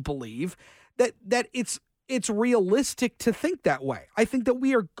also don't believe that it's realistic to think that way. I think that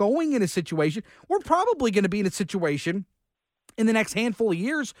we are going in a situation, we're probably going to be in a situation in the next handful of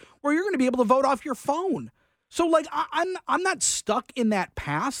years where you're going to be able to vote off your phone. So like I'm not stuck in that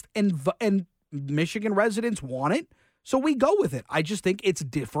past, and Michigan residents want it, so we go with it. I just think it's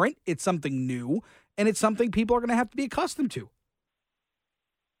different, it's something new, and it's something people are going to have to be accustomed to.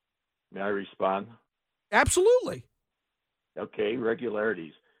 May I respond? Absolutely. Okay,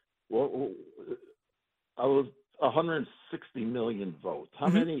 irregularities. Well, I was 160 million votes. How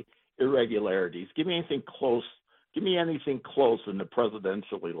many irregularities? Give me anything close. Give me anything close in the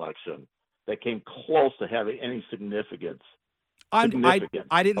presidential election that came close to having any significance. I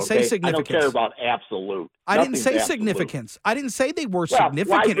didn't say significance. I don't care about absolute. I didn't say significance. I didn't say they were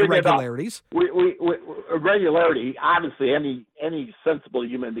significant irregularities. Irregularity, obviously, any sensible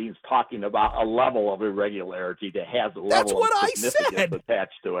human being is talking about a level of irregularity that has a level of significance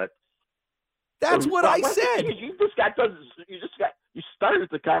attached to it. That's what I said. You started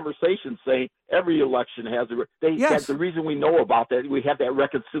the conversation saying every election has that's the reason we know about that. We have that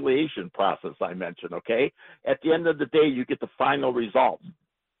reconciliation process I mentioned. Okay, at the end of the day, you get the final results.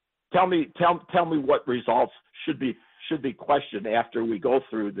 Tell me what results should be questioned after we go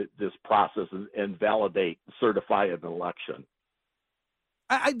through this process and validate, certify an election.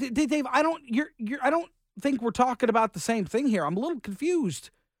 Dave, I don't think we're talking about the same thing here. I'm a little confused.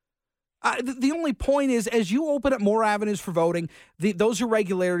 The only point is, as you open up more avenues for voting, those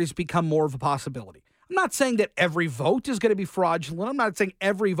irregularities become more of a possibility. I'm not saying that every vote is going to be fraudulent. I'm not saying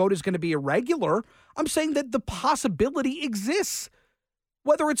every vote is going to be irregular. I'm saying that the possibility exists,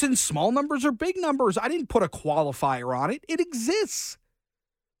 whether it's in small numbers or big numbers. I didn't put a qualifier on it. It exists.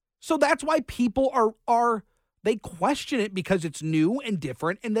 So that's why people they question it, because it's new and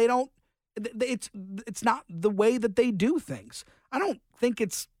different, and it's not the way that they do things. I don't think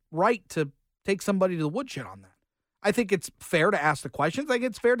it's right to take somebody to the woodshed on that. I think it's fair to ask the questions. I think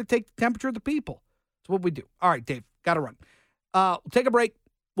it's fair to take the temperature of the people. That's what we do. All right, Dave, got to run. We'll take a break.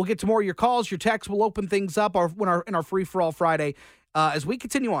 We'll get to more of your calls, your texts. We'll open things up in our Free for All Friday as we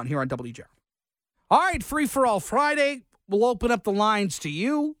continue on here on WJR. All right, Free for All Friday. We'll open up the lines to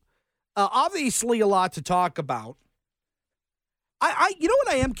you. Obviously, a lot to talk about. You know what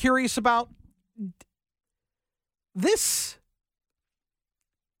I am curious about? The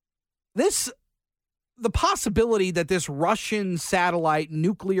possibility that this Russian satellite,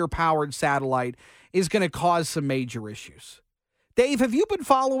 nuclear-powered satellite, is going to cause some major issues. Dave, have you been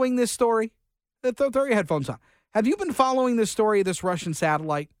following this story? Throw your headphones on. Have you been following this story of this Russian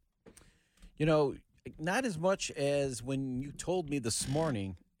satellite? Not as much as when you told me this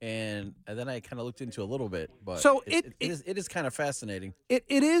morning, and then I kind of looked into a little bit. But so it is kind of fascinating. It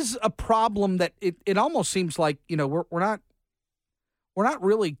is a problem that it almost seems like we're not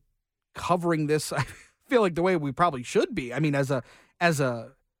really covering this. I feel like the way we probably should be. I mean, as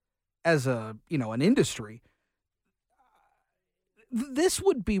an industry, this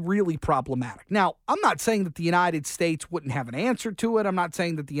would be really problematic. Now, I'm not saying that the United States wouldn't have an answer to it. I'm not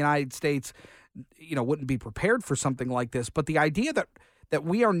saying that the United States, wouldn't be prepared for something like this. But the idea that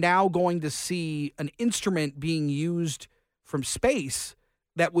we are now going to see an instrument being used from space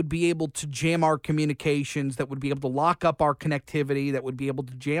that would be able to jam our communications, that would be able to lock up our connectivity, that would be able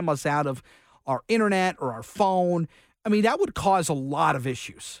to jam us out of our internet or our phone. I mean, that would cause a lot of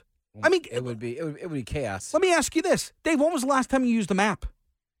issues. I mean, it would be chaos. Let me ask you this, Dave. When was the last time you used a map?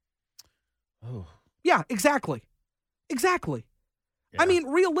 Oh, yeah, exactly. Yeah. I mean,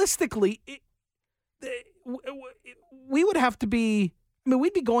 realistically, we would have to be. I mean,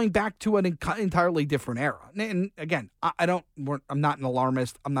 we'd be going back to an entirely different era. And again, I'm not an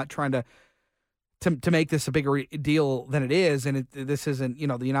alarmist. I'm not trying to make this a bigger deal than it is. And this isn't.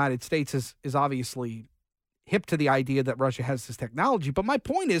 The United States is obviously hip to the idea that Russia has this technology. But my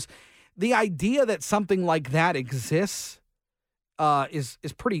point is, the idea that something like that exists is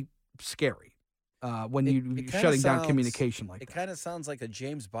pretty scary when you're shutting down communication like that. It kind of sounds like a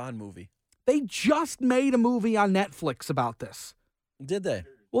James Bond movie. They just made a movie on Netflix about this. Did they?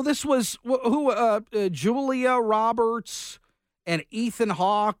 Well, this was Julia Roberts and Ethan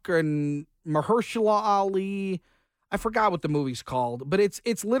Hawke and Mahershala Ali. I forgot what the movie's called, but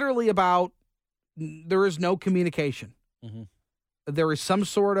it's literally about there is no communication. Mm-hmm. There is some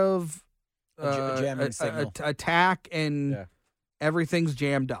sort of attack, and everything's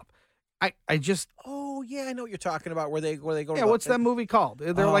jammed up. I just I know what you're talking about. Where they go? Yeah, what's that movie called?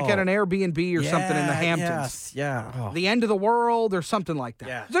 They're like at an Airbnb or something in the Hamptons. Yes, yeah. Oh. The End of the World or something like that.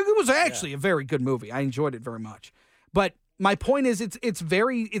 Yeah. It was actually a very good movie. I enjoyed it very much. But my point is, it's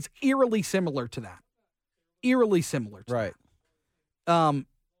eerily similar to that. Right. And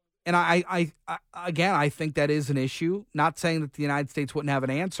I think that is an issue. Not saying that the United States wouldn't have an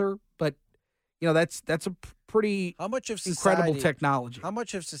answer, but that's a pretty incredible technology. How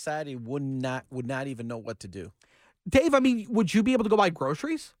much of society would not even know what to do? Dave, I mean, would you be able to go buy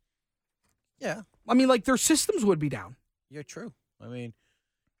groceries? Yeah. I mean, like, their systems would be down. You're true. I mean,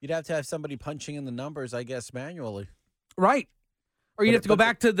 you'd have to have somebody punching in the numbers, I guess, manually. Right. Or you'd have to go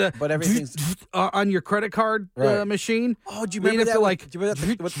back to the everything's on your credit card machine. Oh, do you remember that? Do you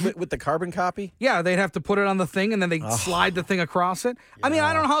remember that with the carbon copy? Yeah, they'd have to put it on the thing, and then they'd slide the thing across it. Yeah. I mean,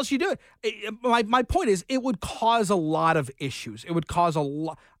 I don't know how else you do it. My point is, it would cause a lot of issues. It would cause a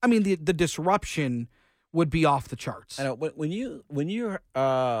lot. I mean, the disruption would be off the charts. I know. When you're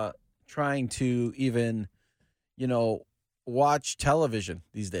trying to even, watch television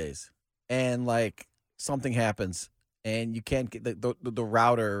these days, and like something happens. And you can't get the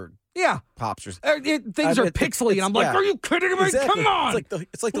router. Pops or things are pixely, and I'm like, are you kidding me? Exactly. Come on!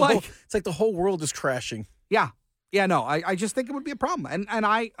 It's like the whole world is crashing. Yeah. No. I just think it would be a problem, and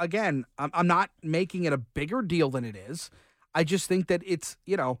I'm not making it a bigger deal than it is. I just think that it's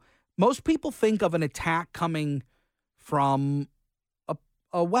most people think of an attack coming from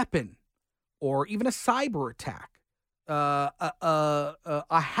a weapon or even a cyber attack,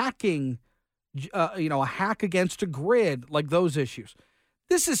 a hacking. A hack against a grid, like those issues.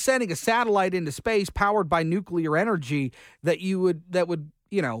 This is sending a satellite into space powered by nuclear energy that would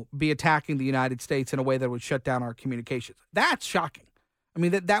be attacking the United States in a way that would shut down our communications. That's shocking. I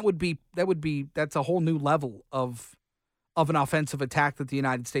mean, that's a whole new level of an offensive attack that the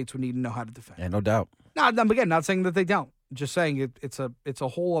United States would need to know how to defend. Yeah, no doubt. Not saying that they don't. Just saying it's a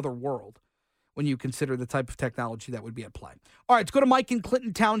whole other world when you consider the type of technology that would be at play. All right, let's go to Mike in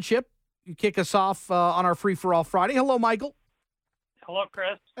Clinton Township. You kick us off on our Free for All Friday. Hello, Michael. Hello,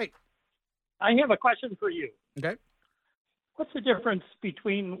 Chris. Hey. I have a question for you. Okay. What's the difference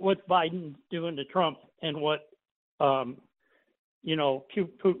between what Biden's doing to Trump and what, Putin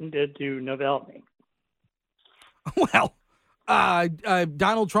did to Navalny? Well,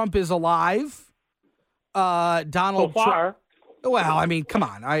 Donald Trump is alive. Donald so far. Well, I mean, come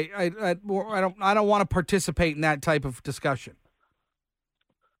on. I don't want to participate in that type of discussion.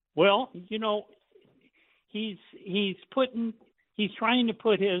 Well, he's he's trying to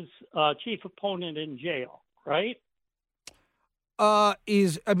put his chief opponent in jail, right? Do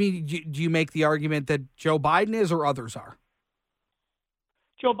you make the argument that Joe Biden is or others are?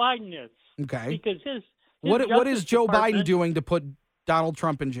 Joe Biden is. Okay. Because his what is Joe Biden doing to put Donald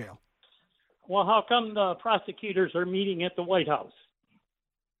Trump in jail? Well, how come the prosecutors are meeting at the White House?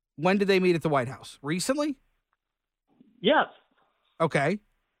 When did they meet at the White House? Recently? Yes. Okay.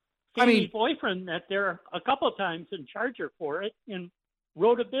 Amy's boyfriend met there a couple of times and charged her for it and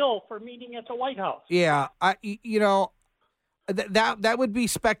wrote a bill for meeting at the White House. Yeah, that would be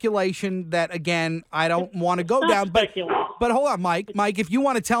speculation that, again, I don't want to go down. But hold on, Mike. Mike, if you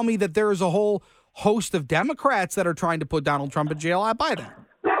want to tell me that there is a whole host of Democrats that are trying to put Donald Trump in jail, I buy that.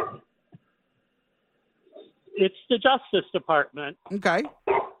 It's the Justice Department. Okay.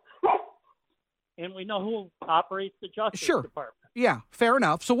 And we know who operates the Justice Department. Yeah, fair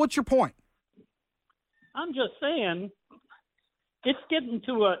enough. So what's your point? I'm just saying it's getting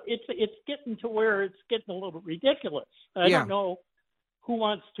to where it's getting a little ridiculous. I don't know who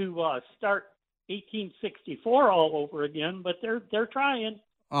wants to start 1864 all over again, but they're trying.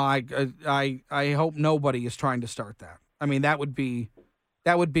 I hope nobody is trying to start that. I mean, that would be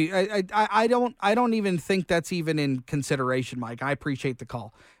I don't even think that's even in consideration, Mike. I appreciate the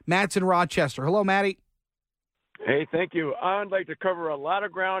call. Matt's in Rochester. Hello, Matty. Hey, thank you. I'd like to cover a lot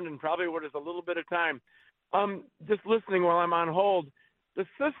of ground in probably what is a little bit of time. Just listening while I'm on hold, the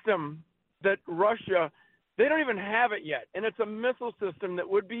system that Russia, they don't even have it yet. And it's a missile system that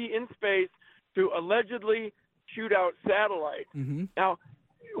would be in space to allegedly shoot out satellites. Mm-hmm. Now,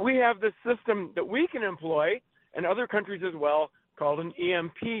 we have this system that we can employ, and other countries as well, called an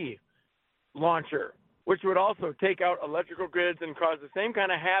EMP launcher, which would also take out electrical grids and cause the same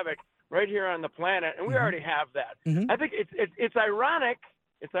kind of havoc right here on the planet, and we already have that. Mm-hmm. I think it's ironic.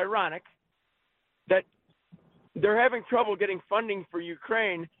 It's ironic that they're having trouble getting funding for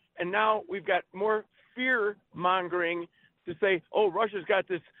Ukraine, and now we've got more fear mongering to say, "Oh, Russia's got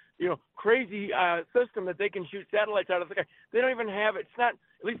this, crazy system that they can shoot satellites out of the sky." They don't even have it. It's not.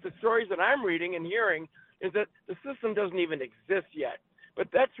 At least the stories that I'm reading and hearing is that the system doesn't even exist yet. But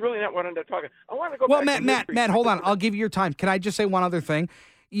that's really not what I'm talking. I want to go back to history. Matt, hold on. I'll give you your time. Can I just say one other thing?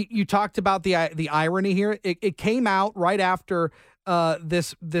 You talked about the irony here. It came out right after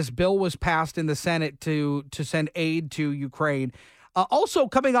this bill was passed in the Senate to send aid to Ukraine. Also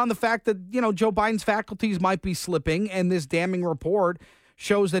coming on the fact that, Joe Biden's faculties might be slipping, and this damning report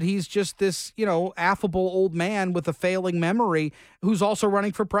shows that he's just this, affable old man with a failing memory who's also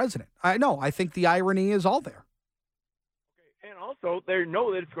running for president. I think the irony is all there. And also, they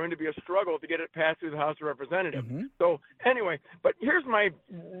know that it's going to be a struggle to get it passed through the House of Representatives. Mm-hmm. So anyway, but here's my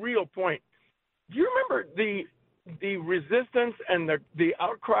real point. Do you remember the resistance and the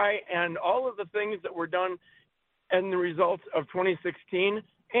outcry and all of the things that were done and the results of 2016?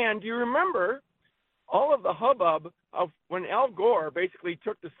 And do you remember all of the hubbub of when Al Gore basically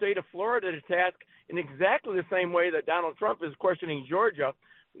took the state of Florida to task in exactly the same way that Donald Trump is questioning Georgia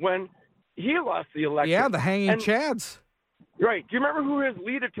when he lost the election? Yeah, the hanging chads. Right. Do you remember who his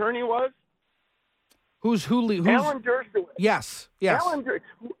lead attorney was? Who's Alan Dershowitz. Yes. Alan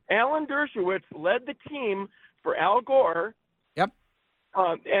Dershowitz led the team for Al Gore. Yep.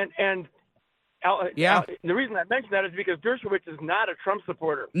 And the reason I mention that is because Dershowitz is not a Trump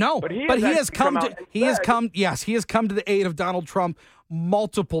supporter. No, but he has come to the aid of Donald Trump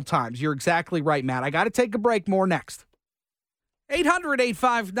multiple times. You're exactly right, Matt. I got to take a break. More next.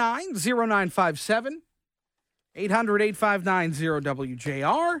 800-859-0957.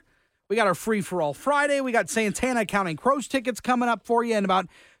 800-859-0WJR. We got our free-for-all Friday. We got Santana Counting Crows tickets coming up for you in about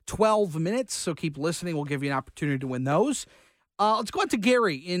 12 minutes, so keep listening. We'll give you an opportunity to win those. Let's go out to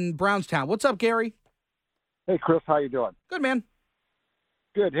Gary in Brownstown. What's up, Gary? Hey, Chris. How you doing? Good, man.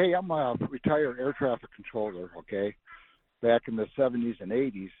 Good. Hey, I'm a retired air traffic controller, okay? Back in the 70s and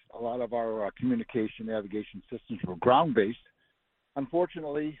 80s, a lot of our communication navigation systems were ground-based.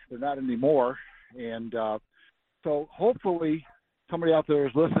 Unfortunately, they're not anymore, and so hopefully somebody out there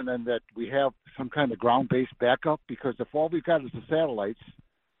is listening that we have some kind of ground-based backup, because if all we've got is the satellites,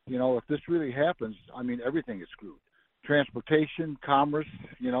 if this really happens, I mean, everything is screwed. Transportation, commerce,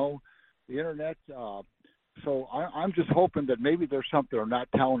 the internet. So I'm just hoping that maybe there's something they're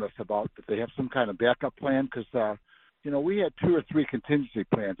not telling us about, that they have some kind of backup plan, because, we had 2 or 3 contingency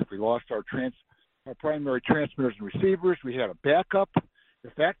plans. If we lost our primary transmitters and receivers, we had a backup.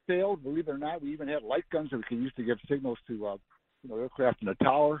 If that failed, believe it or not, we even had light guns that we can use to give signals to aircraft in the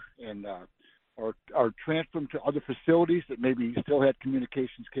tower, and or transfer them to other facilities that maybe still had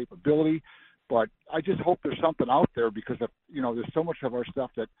communications capability. But I just hope there's something out there, because there's so much of our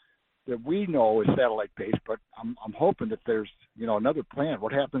stuff that that we know is satellite-based, but I'm hoping that there's, another plan.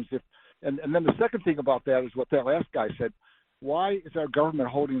 What happens if and then the second thing about that is what that last guy said. Why is our government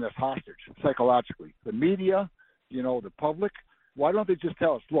holding us hostage psychologically? The media, the public, why don't they just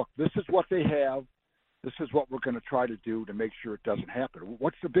tell us, look, this is what they have. This is what we're going to try to do to make sure it doesn't happen.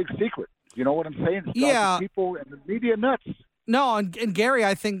 What's the big secret? You know what I'm saying? It's driving people and the media nuts. No, and Gary,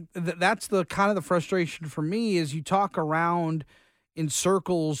 I think that's the kind of the frustration for me is you talk around in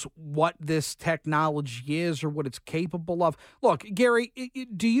circles what this technology is or what it's capable of. Look, Gary,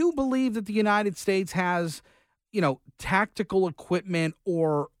 do you believe that the United States has, tactical equipment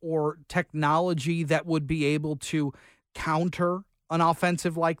or technology that would be able to counter an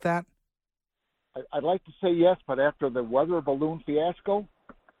offensive like that? I'd like to say yes, but after the weather balloon fiasco,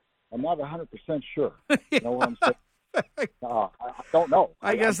 I'm not 100% sure. You know what I'm saying? I don't know.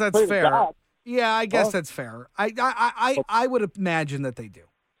 I guess that's fair. Yeah, I guess that's fair. I would imagine that they do.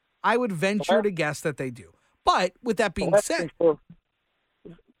 I would venture to guess that they do. But with that being said,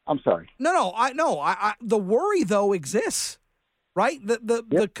 I'm sorry. No. The worry though exists, right?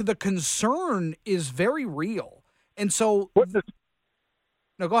 The concern is very real, and so.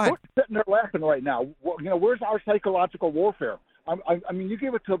 No, go ahead. We're sitting there laughing right now. Where's our psychological warfare? I mean, you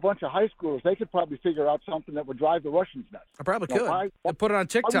give it to a bunch of high schoolers, they could probably figure out something that would drive the Russians nuts. I probably could. Put it on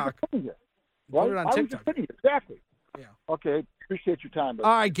TikTok. Put it on TikTok. Exactly. Yeah. Okay. Appreciate your time.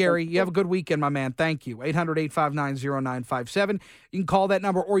 All right, Gary. You have a good weekend, my man. Thank you. 800-859-0957. You can call that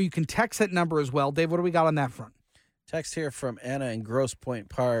number or you can text that number as well. Dave, what do we got on that front? Text here from Anna in Grosse Pointe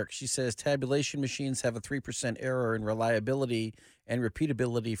Park. She says tabulation machines have a 3% error in reliability and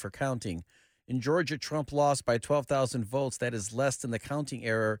repeatability for counting. In Georgia, Trump lost by 12,000 votes. That is less than the counting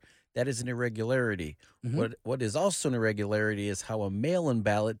error. That is an irregularity. Mm-hmm. What is also an irregularity is how a mail-in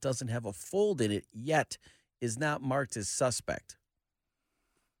ballot doesn't have a fold in it yet is not marked as suspect.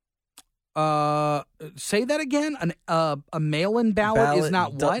 Say that again. A mail-in ballot is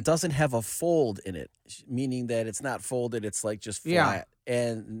not what? Doesn't have a fold in it, meaning that it's not folded. It's like just flat,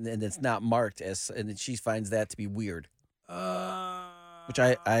 and it's not marked as. And she finds that to be weird. Which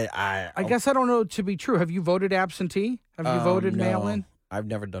I guess I don't know to be true. Have you voted absentee? Have you voted mail-in? I've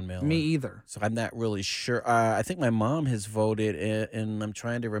never done mail-in. Me either. So I'm not really sure. I think my mom has voted, and I'm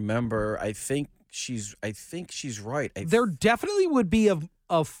trying to remember. I think she's right. There definitely would be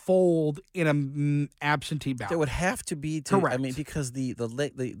a fold in an absentee ballot. There would have to be. Correct. I mean, because the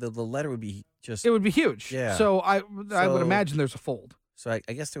letter would be just. It would be huge. Yeah. So I would imagine there's a fold. So I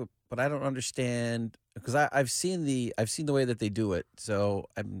guess there, but I don't understand because I've seen the way that they do it. So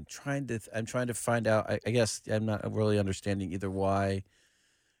I'm trying to find out. I guess I'm not really understanding either why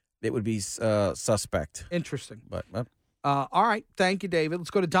it would be suspect. Interesting. But all right, thank you, David. Let's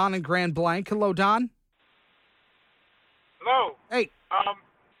go to Don in Grand Blanc. Hello, Don. Hello. Hey. I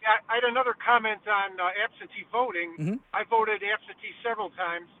had another comment on absentee voting. Mm-hmm. I voted absentee several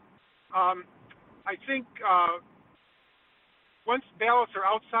times. I think once ballots are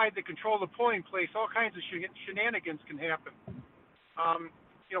outside the control of the polling place, all kinds of shenanigans can happen.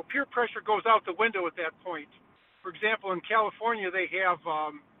 Peer pressure goes out the window at that point. For example, in California, they have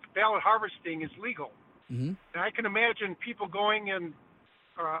ballot harvesting is legal. Mm-hmm. And I can imagine people going in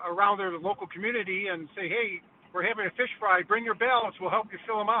around their local community and say, hey, we're having a fish fry, bring your ballots, we'll help you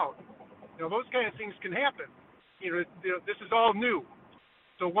fill them out. Those kind of things can happen. This is all new.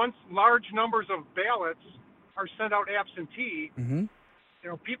 So once large numbers of ballots are sent out absentee, mm-hmm.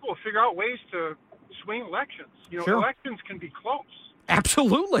 People will figure out ways to swing elections. Sure. Elections can be close.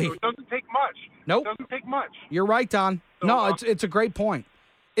 Absolutely. So it doesn't take much. Nope. It doesn't take much. You're right, Don. So, no, it's a great point.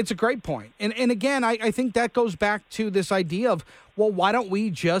 It's a great point. And again, I think that goes back to this idea of, well, why don't we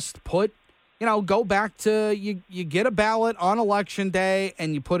just put, go back to you get a ballot on election day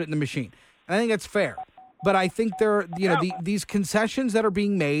and you put it in the machine. And I think that's fair. But I think there, these concessions that are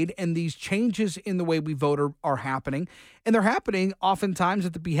being made and these changes in the way we vote are happening. And they're happening oftentimes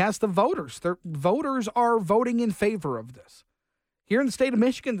at the behest of voters. Voters are voting in favor of this. Here in the state of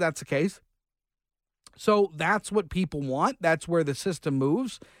Michigan, that's the case. So that's what people want. That's where the system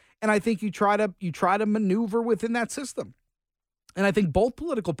moves. And I think you try to maneuver within that system. And I think both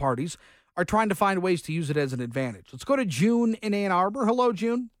political parties are trying to find ways to use it as an advantage. Let's go to June in Ann Arbor. Hello,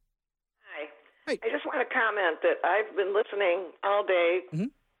 June. Hi. Hey. I just want to comment that I've been listening all day mm-hmm.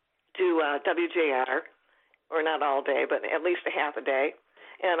 to WJR, or not all day, but at least a half a day.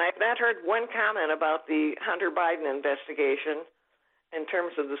 And I've not heard one comment about the Hunter Biden investigation in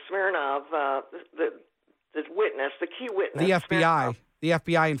terms of the Smirnov, the witness, the key witness. The FBI, Smirnov. the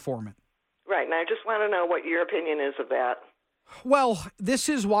FBI informant. Right, and I just want to know what your opinion is of that. Well, this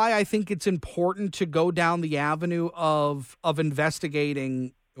is why I think it's important to go down the avenue of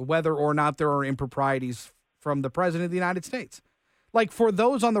investigating whether or not there are improprieties from the president of the United States. Like, for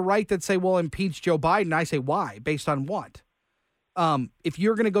those on the right that say, well, impeach Joe Biden, I say, why? Based on what? If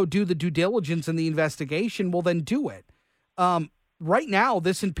you're going to go do the due diligence and the investigation, well, then do it. Right now,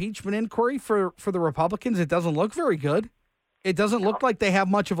 this impeachment inquiry for the Republicans, it doesn't look very good. It doesn't look like they have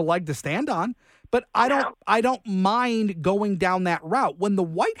much of a leg to stand on. But I don't mind going down that route. When the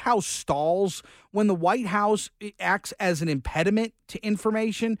White House stalls, when the White House acts as an impediment to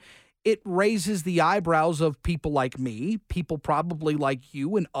information, it raises the eyebrows of people like me, people probably like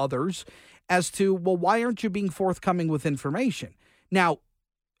you and others, as to, well, why aren't you being forthcoming with information? Now,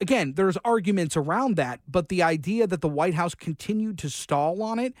 again, there's arguments around that, but the idea that the White House continued to stall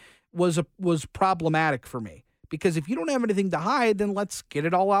on it was problematic for me. Because if you don't have anything to hide, then let's get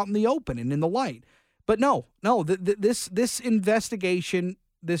it all out in the open and in the light. But no, this investigation,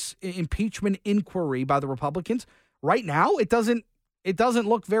 this impeachment inquiry by the Republicans, right now, it doesn't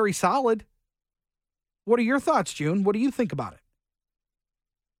look very solid. What are your thoughts, June? What do you think about it?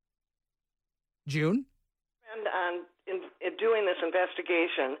 June? And in doing this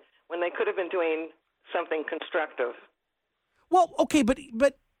investigation when they could have been doing something constructive. Well, okay, but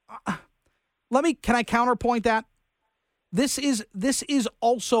can I counterpoint that? This is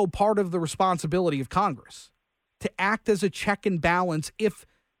also part of the responsibility of Congress to act as a check and balance. If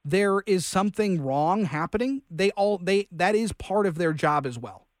there is something wrong happening, that is part of their job as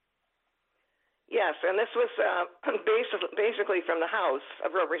well. Yes, and this was basically from the House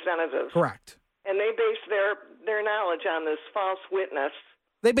of Representatives. Correct. And they based their knowledge on this false witness.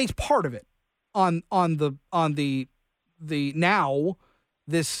 They based part of it on the now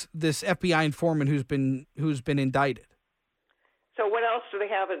this FBI informant who's been indicted. So what else do they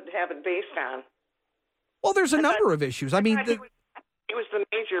have it based on? Well, there's a number of issues. I mean, he was the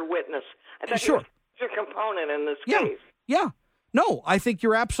major witness. I thought sure. He was a major component in this case. Yeah. No, I think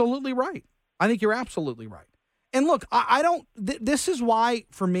you're absolutely right. And look, I don't. This is why,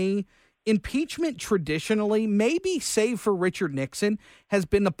 for me, impeachment traditionally, maybe save for Richard Nixon, has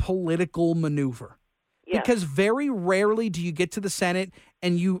been a political maneuver. Yes. Because very rarely do you get to the Senate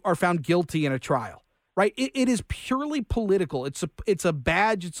and you are found guilty in a trial, right? It is purely political. It's a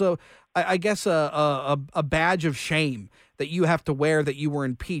badge. It's a badge of shame that you have to wear that you were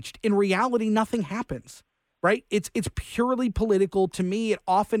impeached. In reality, nothing happens, right? It's purely political. To me, it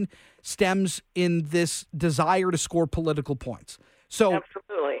often stems in this desire to score political points. So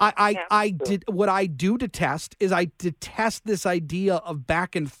absolutely. What I do detest is I detest this idea of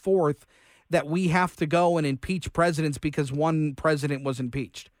back and forth that we have to go and impeach presidents because one president was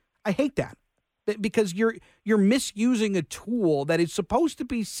impeached. I hate that because you're misusing a tool that is supposed to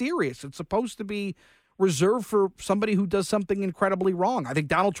be serious. It's supposed to be reserved for somebody who does something incredibly wrong. I think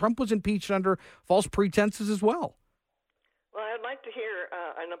Donald Trump was impeached under false pretenses as well. Well, I'd like to hear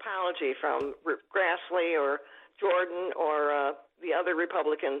an apology from Grassley or Jordan or the other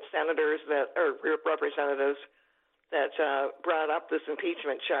Republican senators or representatives that brought up this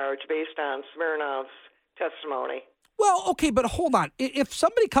impeachment charge based on Smirnov's testimony. Well, okay, but hold on. If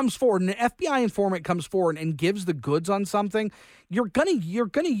somebody comes forward, an FBI informant comes forward and gives the goods on something, you're gonna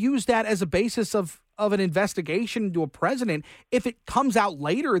use that as a basis of an investigation into a president. If it comes out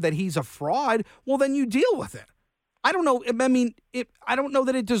later that he's a fraud, well, then you deal with it. I don't know. I mean, I don't know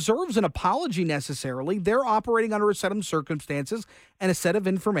that it deserves an apology necessarily. They're operating under a set of circumstances and a set of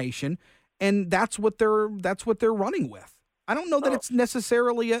information, and that's what they're running with. I don't know that it's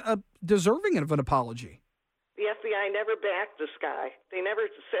necessarily a deserving of an apology. The FBI never backed this guy. They never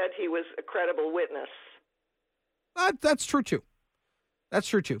said he was a credible witness. That's true too.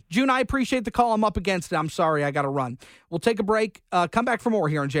 June, I appreciate the call. I'm up against it. I'm sorry, I got to run. We'll take a break. Come back for more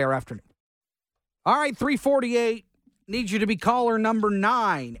here on JR Afternoon. All right, 348. Need you to be caller number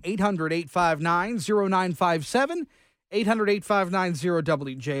 9, 800-859-0957,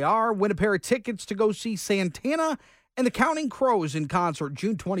 800-859-0WJR. Win a pair of tickets to go see Santana and the Counting Crows in concert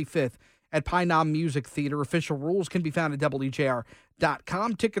June 25th at Pine Knob Music Theater. Official rules can be found at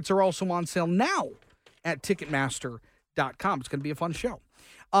WJR.com. Tickets are also on sale now at Ticketmaster.com. It's going to be a fun show.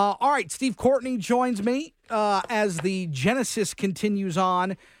 All right, Steve Courtney joins me as the Genesis continues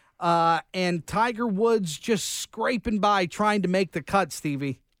on. And Tiger Woods just scraping by trying to make the cut,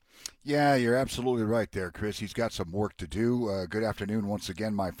 Stevie. Yeah, you're absolutely right there, Chris. He's got some work to do. Good afternoon once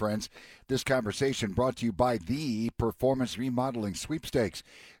again, my friends. This conversation brought to you by the Performance Remodeling Sweepstakes.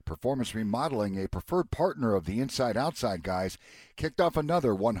 Performance Remodeling, a preferred partner of the Inside Outside guys, kicked off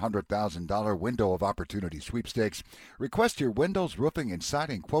another $100,000 window of opportunity sweepstakes. Request your windows, roofing, and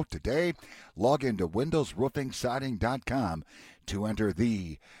siding quote today. Log into windowsroofingsiding.com to enter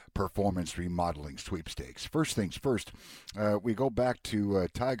the Performance Remodeling Sweepstakes. First things first, we go back to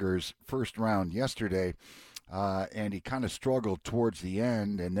Tiger's first round yesterday, and he kind of struggled towards the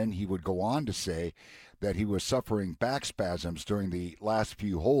end, and then he would go on to say that he was suffering back spasms during the last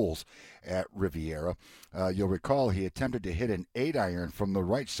few holes at Riviera. You'll recall he attempted to hit an 8-iron from the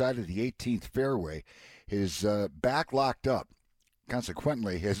right side of the 18th fairway. His back locked up.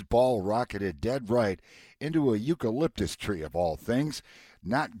 Consequently, his ball rocketed dead right into a eucalyptus tree, of all things.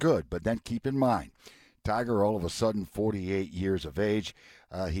 Not good, but then keep in mind, Tiger, all of a sudden 48 years of age,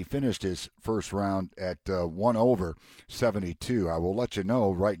 he finished his first round at 1 over 72. I will let you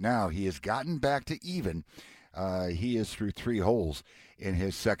know right now he has gotten back to even. He is through 3 holes in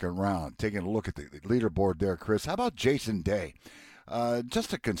his second round. Taking a look at the leaderboard there, Chris. How about Jason Day?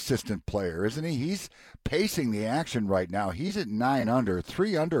 Just a consistent player, isn't he? He's pacing the action right now. He's at 9 under,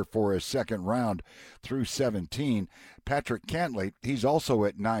 3 under for his second round through 17. Patrick Cantley, he's also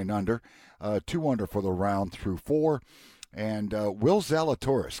at 9 under, 2 under for the round through 4. And Will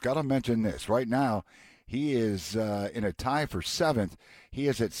Zalatoris, got to mention this. Right now, he is in a tie for 7th. He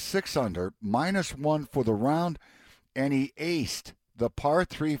is at 6 under, -1 for the round, and he aced the par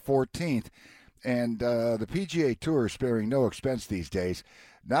 3 14th. And the PGA Tour is sparing no expense these days.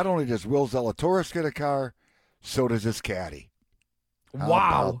 Not only does Will Zalatoris get a car, so does his caddy. How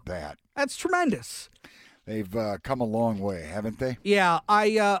about that? That's tremendous. They've come a long way, haven't they? Yeah,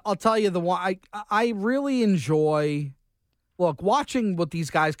 I'll tell you the one I really enjoy. Look, watching what these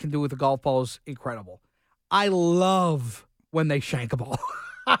guys can do with the golf ball is incredible. I love when they shank a ball.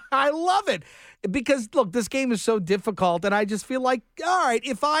 I love it because look, this game is so difficult, and I just feel like, all right,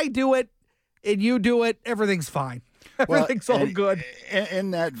 if I do it and you do it, everything's fine. Everything's all good. In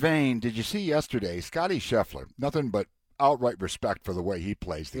that vein, did you see yesterday, Scotty Scheffler, nothing but outright respect for the way he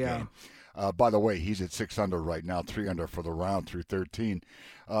plays the game. By the way, he's at 6 under right now, 3 under for the round through 13.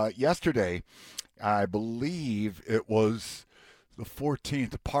 Yesterday, I believe it was the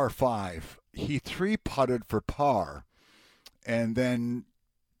 14th, par 5. He 3-putted for par and then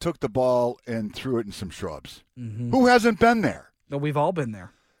took the ball and threw it in some shrubs. Mm-hmm. Who hasn't been there? No, we've all been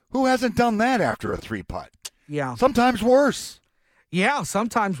there. Who hasn't done that after a 3-putt? Yeah. Sometimes worse. Yeah,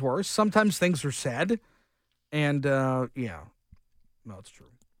 sometimes worse. Sometimes things are said. And, yeah. No, it's true.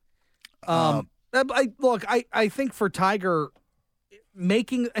 I think for Tiger,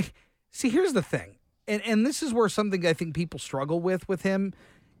 making – see, here's the thing. And this is where something I think people struggle with him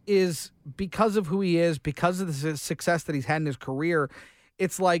is because of who he is, because of the success that he's had in his career,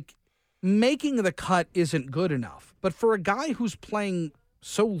 it's like making the cut isn't good enough. But for a guy who's playing –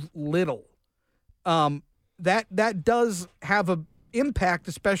 so little, that does have an impact,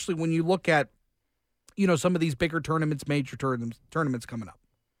 especially when you look at, some of these bigger tournaments, major tournaments coming up.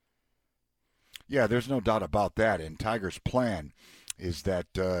 Yeah, there's no doubt about that. And Tiger's plan is that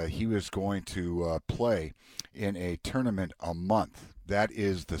he was going to play in a tournament a month. That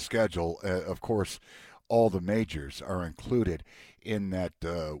is the schedule. Of course, all the majors are included in that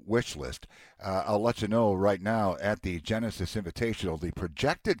wish list. I'll let you know right now at the Genesis Invitational, the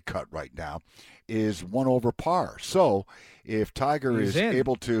projected cut right now is 1 over par. So if Tiger is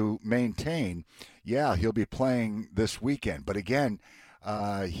able to maintain, he'll be playing this weekend. But again,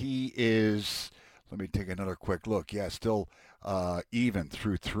 he is, let me take another quick look. Yeah, still even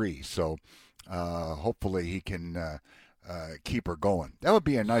through 3. So hopefully he can keep her going. That would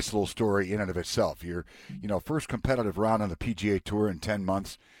be a nice little story in and of itself. Your, first competitive round on the PGA Tour in 10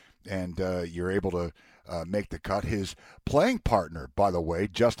 months, and you're able to make the cut. His playing partner, by the way,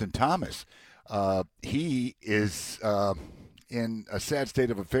 Justin Thomas, he is in a sad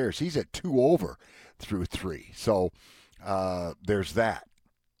state of affairs. He's at 2 over through 3. So there's that.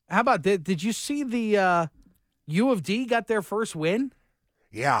 How about, did you see the U of D got their first win?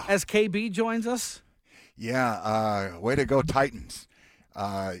 Yeah. As KB joins us? Yeah, way to go, Titans.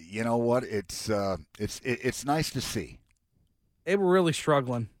 You know what? It's nice to see. They were really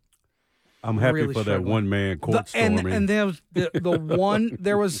struggling. I'm happy for that one-man court storming. And there was the one,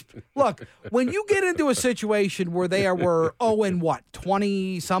 there was, look, when you get into a situation where they were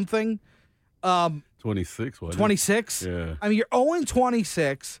 20-something? 26, wasn't it? 26? Yeah. I mean, you're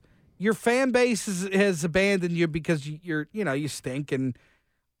 0-26. Your fan base has abandoned you because you stink. And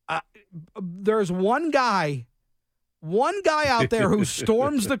there's one guy out there who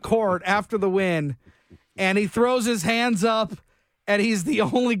storms the court after the win, and he throws his hands up. And he's the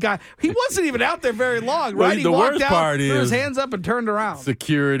only guy. He wasn't even out there very long, right? He walked out, threw his hands up, and turned around.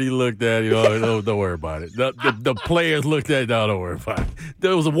 Security looked at him. Oh, don't worry about it. The players looked at him. No, don't worry about it.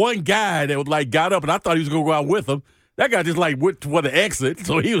 There was one guy that got up, and I thought he was going to go out with him. That guy just like went for the exit,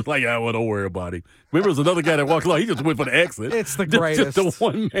 so he was like, well, don't worry about it. Remember, there was another guy that walked along. He just went for the exit. It's the greatest. Just the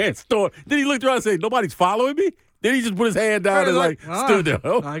one-man store. Then he looked around and said, nobody's following me? Then he just put his hand down and like stood there.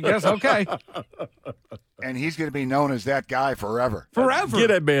 I guess, okay. And he's going to be known as that guy forever. Forever. Get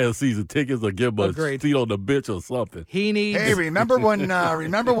that man season tickets or give him a seat on the bench or something. He needs. Hey, remember when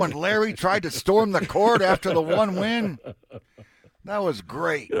Larry tried to storm the court after the one win? That was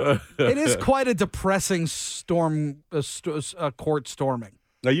great. It is quite a depressing court storming.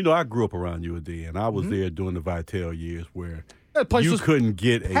 Now, I grew up around UND, and I was there during the Vitale years where place you was couldn't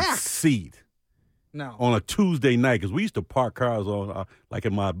get a packed. seat No. on a Tuesday night because we used to park cars on, like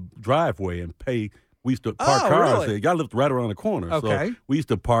in my driveway and pay. We used to park cars really? there. Y'all lived right around the corner. Okay. So we used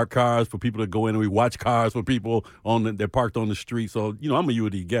to park cars for people to go in, and we watch cars for people they're parked on the street. So, I'm a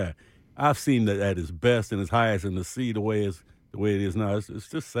UND guy. I've seen that at its best and its highest, and to see the way it is now, it's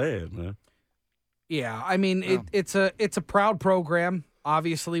just sad, man. Yeah, I mean, it's a proud program,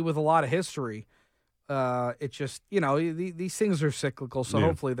 obviously, with a lot of history. It just, these things are cyclical, so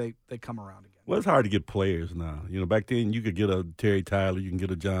hopefully they come around again. Well, it's hard to get players now. Back then you could get a Terry Tyler, you can get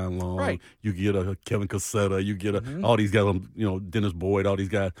a John Long, Right. you get a Kevin Cassetta, you get all these guys, Dennis Boyd, all these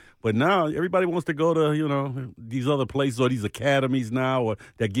guys. But now everybody wants to go to, these other places or these academies now or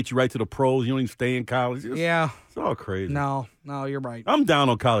that get you right to the pros. You don't even stay in college. It's all crazy. No, you're right. I'm down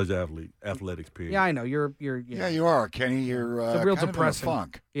on college athletics, period. Yeah, I know. You're Yeah, you are, Kenny. You're it's a real kind of in a depressing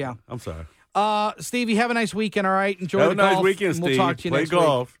funk. Yeah. I'm sorry. Stevie, have a nice weekend, all right? Enjoy Have the a nice golf, weekend, and we'll Steve. talk to you Play next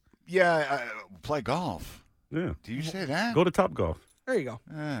golf. week. Yeah, play golf. Yeah. Did you say that? Go to Top Golf. There you go.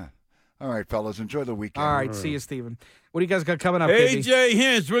 Yeah. All right, fellas. Enjoy the weekend. All right, see you, Steven. What do you guys got coming up, AJ KB?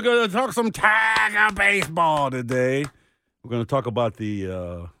 Hinch, we're going to talk some Tiger baseball today. We're going to talk about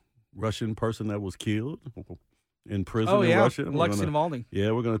the Russian person that was killed in prison in Russia. Alexei Navalny. Yeah,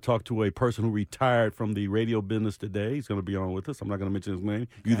 we're going to talk to a person who retired from the radio business today. He's going to be on with us. I'm not going to mention his name.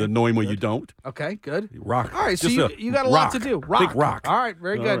 You either know him or you don't. Okay, good. Rock. All right, so Just you got a lot to do. Rock. Big rock. All right,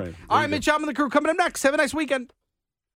 very good. All right, Mitch, I'm in the crew coming up next. Have a nice weekend.